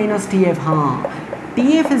TF0 माइनस TF। हाँ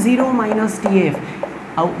TF0 माइनस TF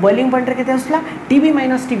आउ बॉइलिंग पॉइंट के आसला TB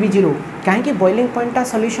माइनस TB0 कहीं बॉइलिंग पॉइंटा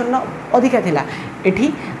सॉल्यूशन अधिका थिला एठी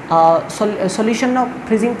सॉल्यूशन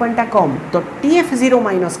फ्रीजिंग पॉइंटा कम तो TF0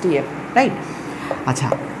 माइनस TF राइट।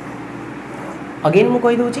 अच्छा अगेन मु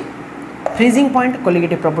कही दूची freezing point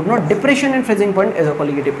colligative property no depression in freezing point is a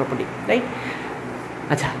colligative property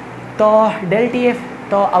right. अच्छा तो डेल टी एफ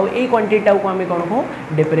तो आउ ए क्वांटिटी को आम कौन कहूँ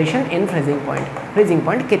डिप्रेशन इन फ्रीजिंग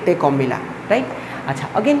पॉइंट केते कमिला राइट। अच्छा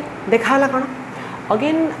अगेन देखाला कौन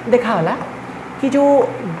अगेन देखाला कि जो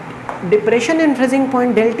depression in freezing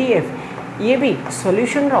point del T F ये भी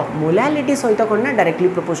सॉल्यूशन रो मोलालिटी सहित कौन ना डायरेक्टली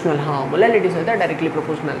प्रोपोर्शनल। हाँ मोलालिटी सहित डायरेक्टली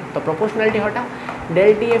प्रोपोर्शनल तो प्रोपोर्शनलिटी हटा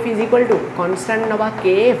del T F is equal to constant नवा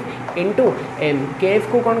के एफ इंटू एम। के एफ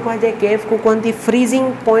को कौन कह जाए के एफ को कहती फ्रीजिंग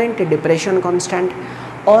पॉइंट डिप्रेशन कांस्टेंट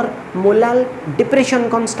और मोलाल डिप्रेशन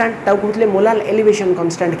कांस्टेंट कहते मोलाल एलिवेशन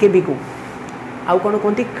कांस्टेंट के बी को आउ कौन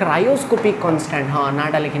कहती क्रायोस्कोपिक कांस्टेंट। हाँ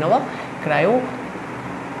नाटा लिखि नब क्रायोस्कोपिक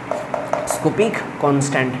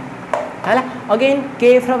कांस्टेंट है। अगेन के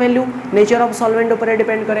F value nature of solvent ऊपर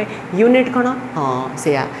डिपेंड करे यूनिट कौन हाँ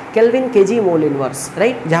से kelvin KG mole inverse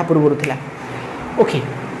right जहाँ पूर्व था। ओके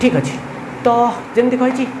ठीक अच्छे तो जमी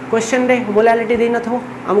कही क्वेश्चन रे मोलालिटी दे नथो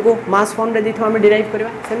आमको मास फॉर्म रे देथो आम डिराइव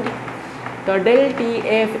करवा सेमती तो del T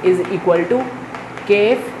F is equal to के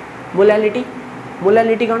एफ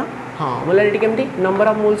मोलालिटी कौन हाँ मोलालिटी केमती number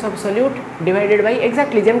of moles of solute divided by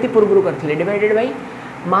exactly जमती पूर्व करथिले divided by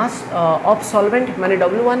mass of solvent माने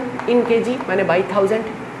W1 इन केजी माने बाय 1000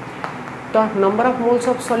 तो number of moles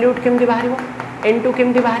of solute केमती बाहरिबो N2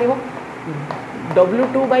 केमती बाहरिबो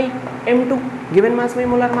W2 bye M2 given mass में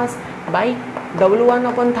मोलर मास बाय W1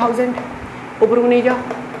 अपन 1000 ऊपर को नहीं जाओ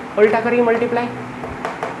उल्टा करके multiply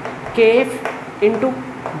KF into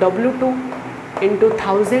W2 into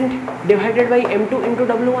 1000 divided by M2 into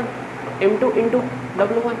M2 into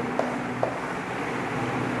W1।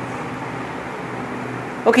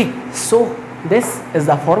 Okay, so this is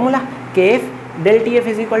the formula KF del TF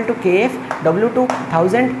is equal to KF W2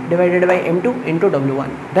 1000 divided by M2 into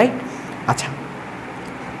W1 right। अच्छा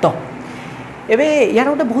तो एबे यार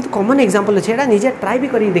गोटे बहुत common example अच्छे एटा निजे try भी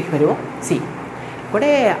करी देख पारिबो सी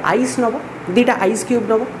गोटे आइस नबो दीटा आइस क्यूब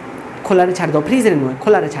नबो खोला रे छाड़ दो फ्रिज रे नुए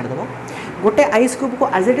खोला रे छाड़ दो गोटे आइस क्यूब को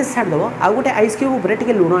एज इट इज छाड़ दो आ गोटे आइस क्यूब ऊपर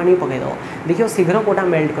टिके लुण आनी पकई दो देखियो शीघ्र कोटा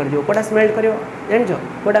मेल्ट कर दियो कोटा स्मेल्ट करियो जानछो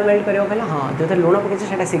कोटा मेल्ट करियो कहला हां जो लुण पकई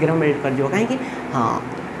सेटा शीघ्र मेल्ट कर दियो काहे कि हां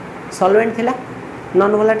सॉल्वेंट थिला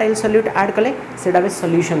नॉन वोलेटाइल सॉल्यूट ऐड कले सेटा बे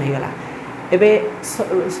सॉल्यूशन हे गला एबे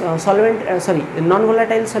solvent sorry non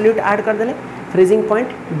volatile solute add कर देले फ्रीजिंग पॉइंट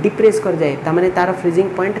डिप्रेस कर जाए ता माने तार फ्रीजिंग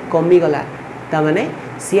पॉइंट कमी गला ता माने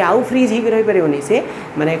सी आउ फ्रीज ही रही परियोनी से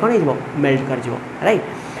माने कोन हिजबो मेल्ट कर जिवो राइट।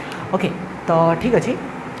 ओके तो ठीक अच्छे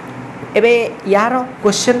एबे यार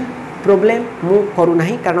क्वेश्चन प्रोब्लेम मु करू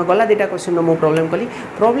नाही कारण गला दीटा क्वेश्चन मु प्रोब्लेम कली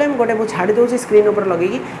प्रोब्लेम गोटे मु छाड़ी दउची स्क्रीन ऊपर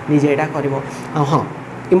लगेगी निजे एटा करबो। हाँ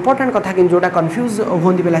इंपोर्टेंट कथा कि जोटा कन्फ्यूज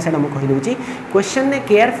होंदी बेला सेटा मु कहि दउची क्वेश्चन ने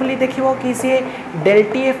केयरफुली देखिबो कि से डेल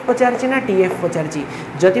टी एफ पचारची ना टी एफ पचारची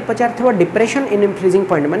जदि पचारथिबो डिप्रेशन इन फ्रीजिंग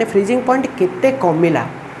पॉइंट माने फ्रीजिंग पॉइंट केते कमिला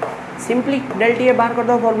सिंपली डेल टी एफ बाहर कर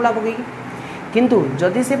दो फॉर्मूला पकेगी किंतु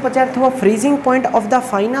जदि से पचार थो freezing point of the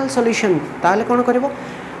final solution ताले कौन करिवो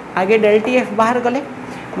आगे डेल टी एफ बाहर गले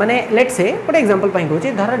माने लेट से गोटे एग्जांपल पाई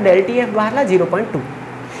कहूँ धर डेल टी एफ बाहरला 0.2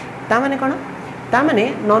 ता माने कौन ता माने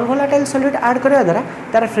नॉन वोलेटाइल सॉल्यूट ऐड करवा द्वारा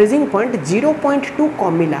तार फ्रीजिंग पॉइंट 0.2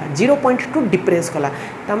 कमिला 0.2 डिप्रेस कला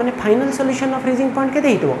ता माने final solution of freezing point केते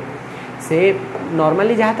हितबो से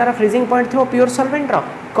नॉर्मली जहाँ तार फ्रीजिंग पॉइंट थो प्योर सॉल्वेंट रो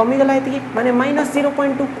कमी गला एति माने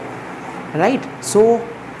 -0.2 राइट। सो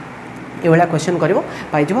ये भाया क्वेश्चन कर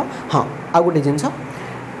हाँ आ गोटे जिनस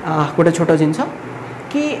गोटे छोट जिनस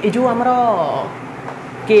कि जो आमर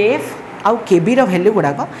केएफ आउ केबी रो वैल्यू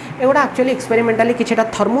गुड़ाक एगुड़ा एक्चुअली एक्सपेरिमेंटाली कि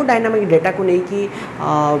थर्मोडायनामिक डेटा को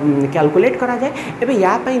लेकिन कैलकुलेट करा जाए एबे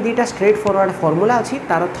या पई दीटा स्ट्रेट फॉरवर्ड फॉर्मूला अच्छी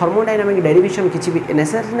तार थर्मोडायनामिक डेरिवेशन किसी भी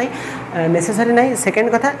नेसेसरी नहीं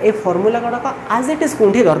सेकेंड कथा ए फॉर्मूला गुड़ाक आज इट इज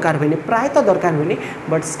कौटी दरकार हुए प्राय तो दरकार हुए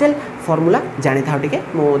बट स्टिल फॉर्मूला जानी था टे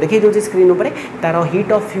मु देखी दूसरी स्क्रीन उपर तार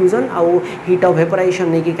हीट ऑफ फ्यूजन आउ हीट ऑफ वेपोराइजेशन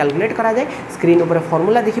नहीं कैलकुलेट करा जाए स्क्रीन उपर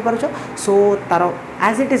फॉर्मूला देखी पारुछ सो तार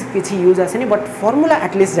एज इट इज किसी यूज आसेनी बट फॉर्मूला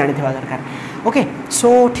एटलिस्ट जानी था दरकार। ओके सो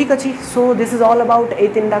ठीक अच्छे so this is all about ए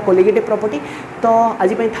तीन कोलिगेटिव प्रॉपर्टी तो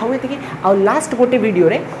आज थाऊ ये आउ लास्ट गोटे वीडियो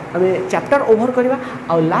रे आम चैप्टर ओवर करवा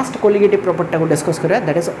आउ लास्ट कोलिगेटिव प्रॉपर्टी को डिस्कस करवा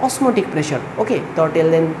that is osmotic pressure. Okay तो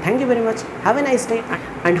till then thank you very much have a nice day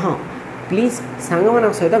and हाँ प्लीज सांग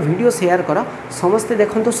मान सहित वीडियो शेयर कर समस्ते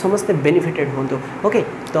देखो समस्ते बेनिफिटेड हूँ। ओके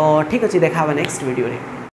तो ठीक अच्छे देखा नेक्स्ट वीडियो रे।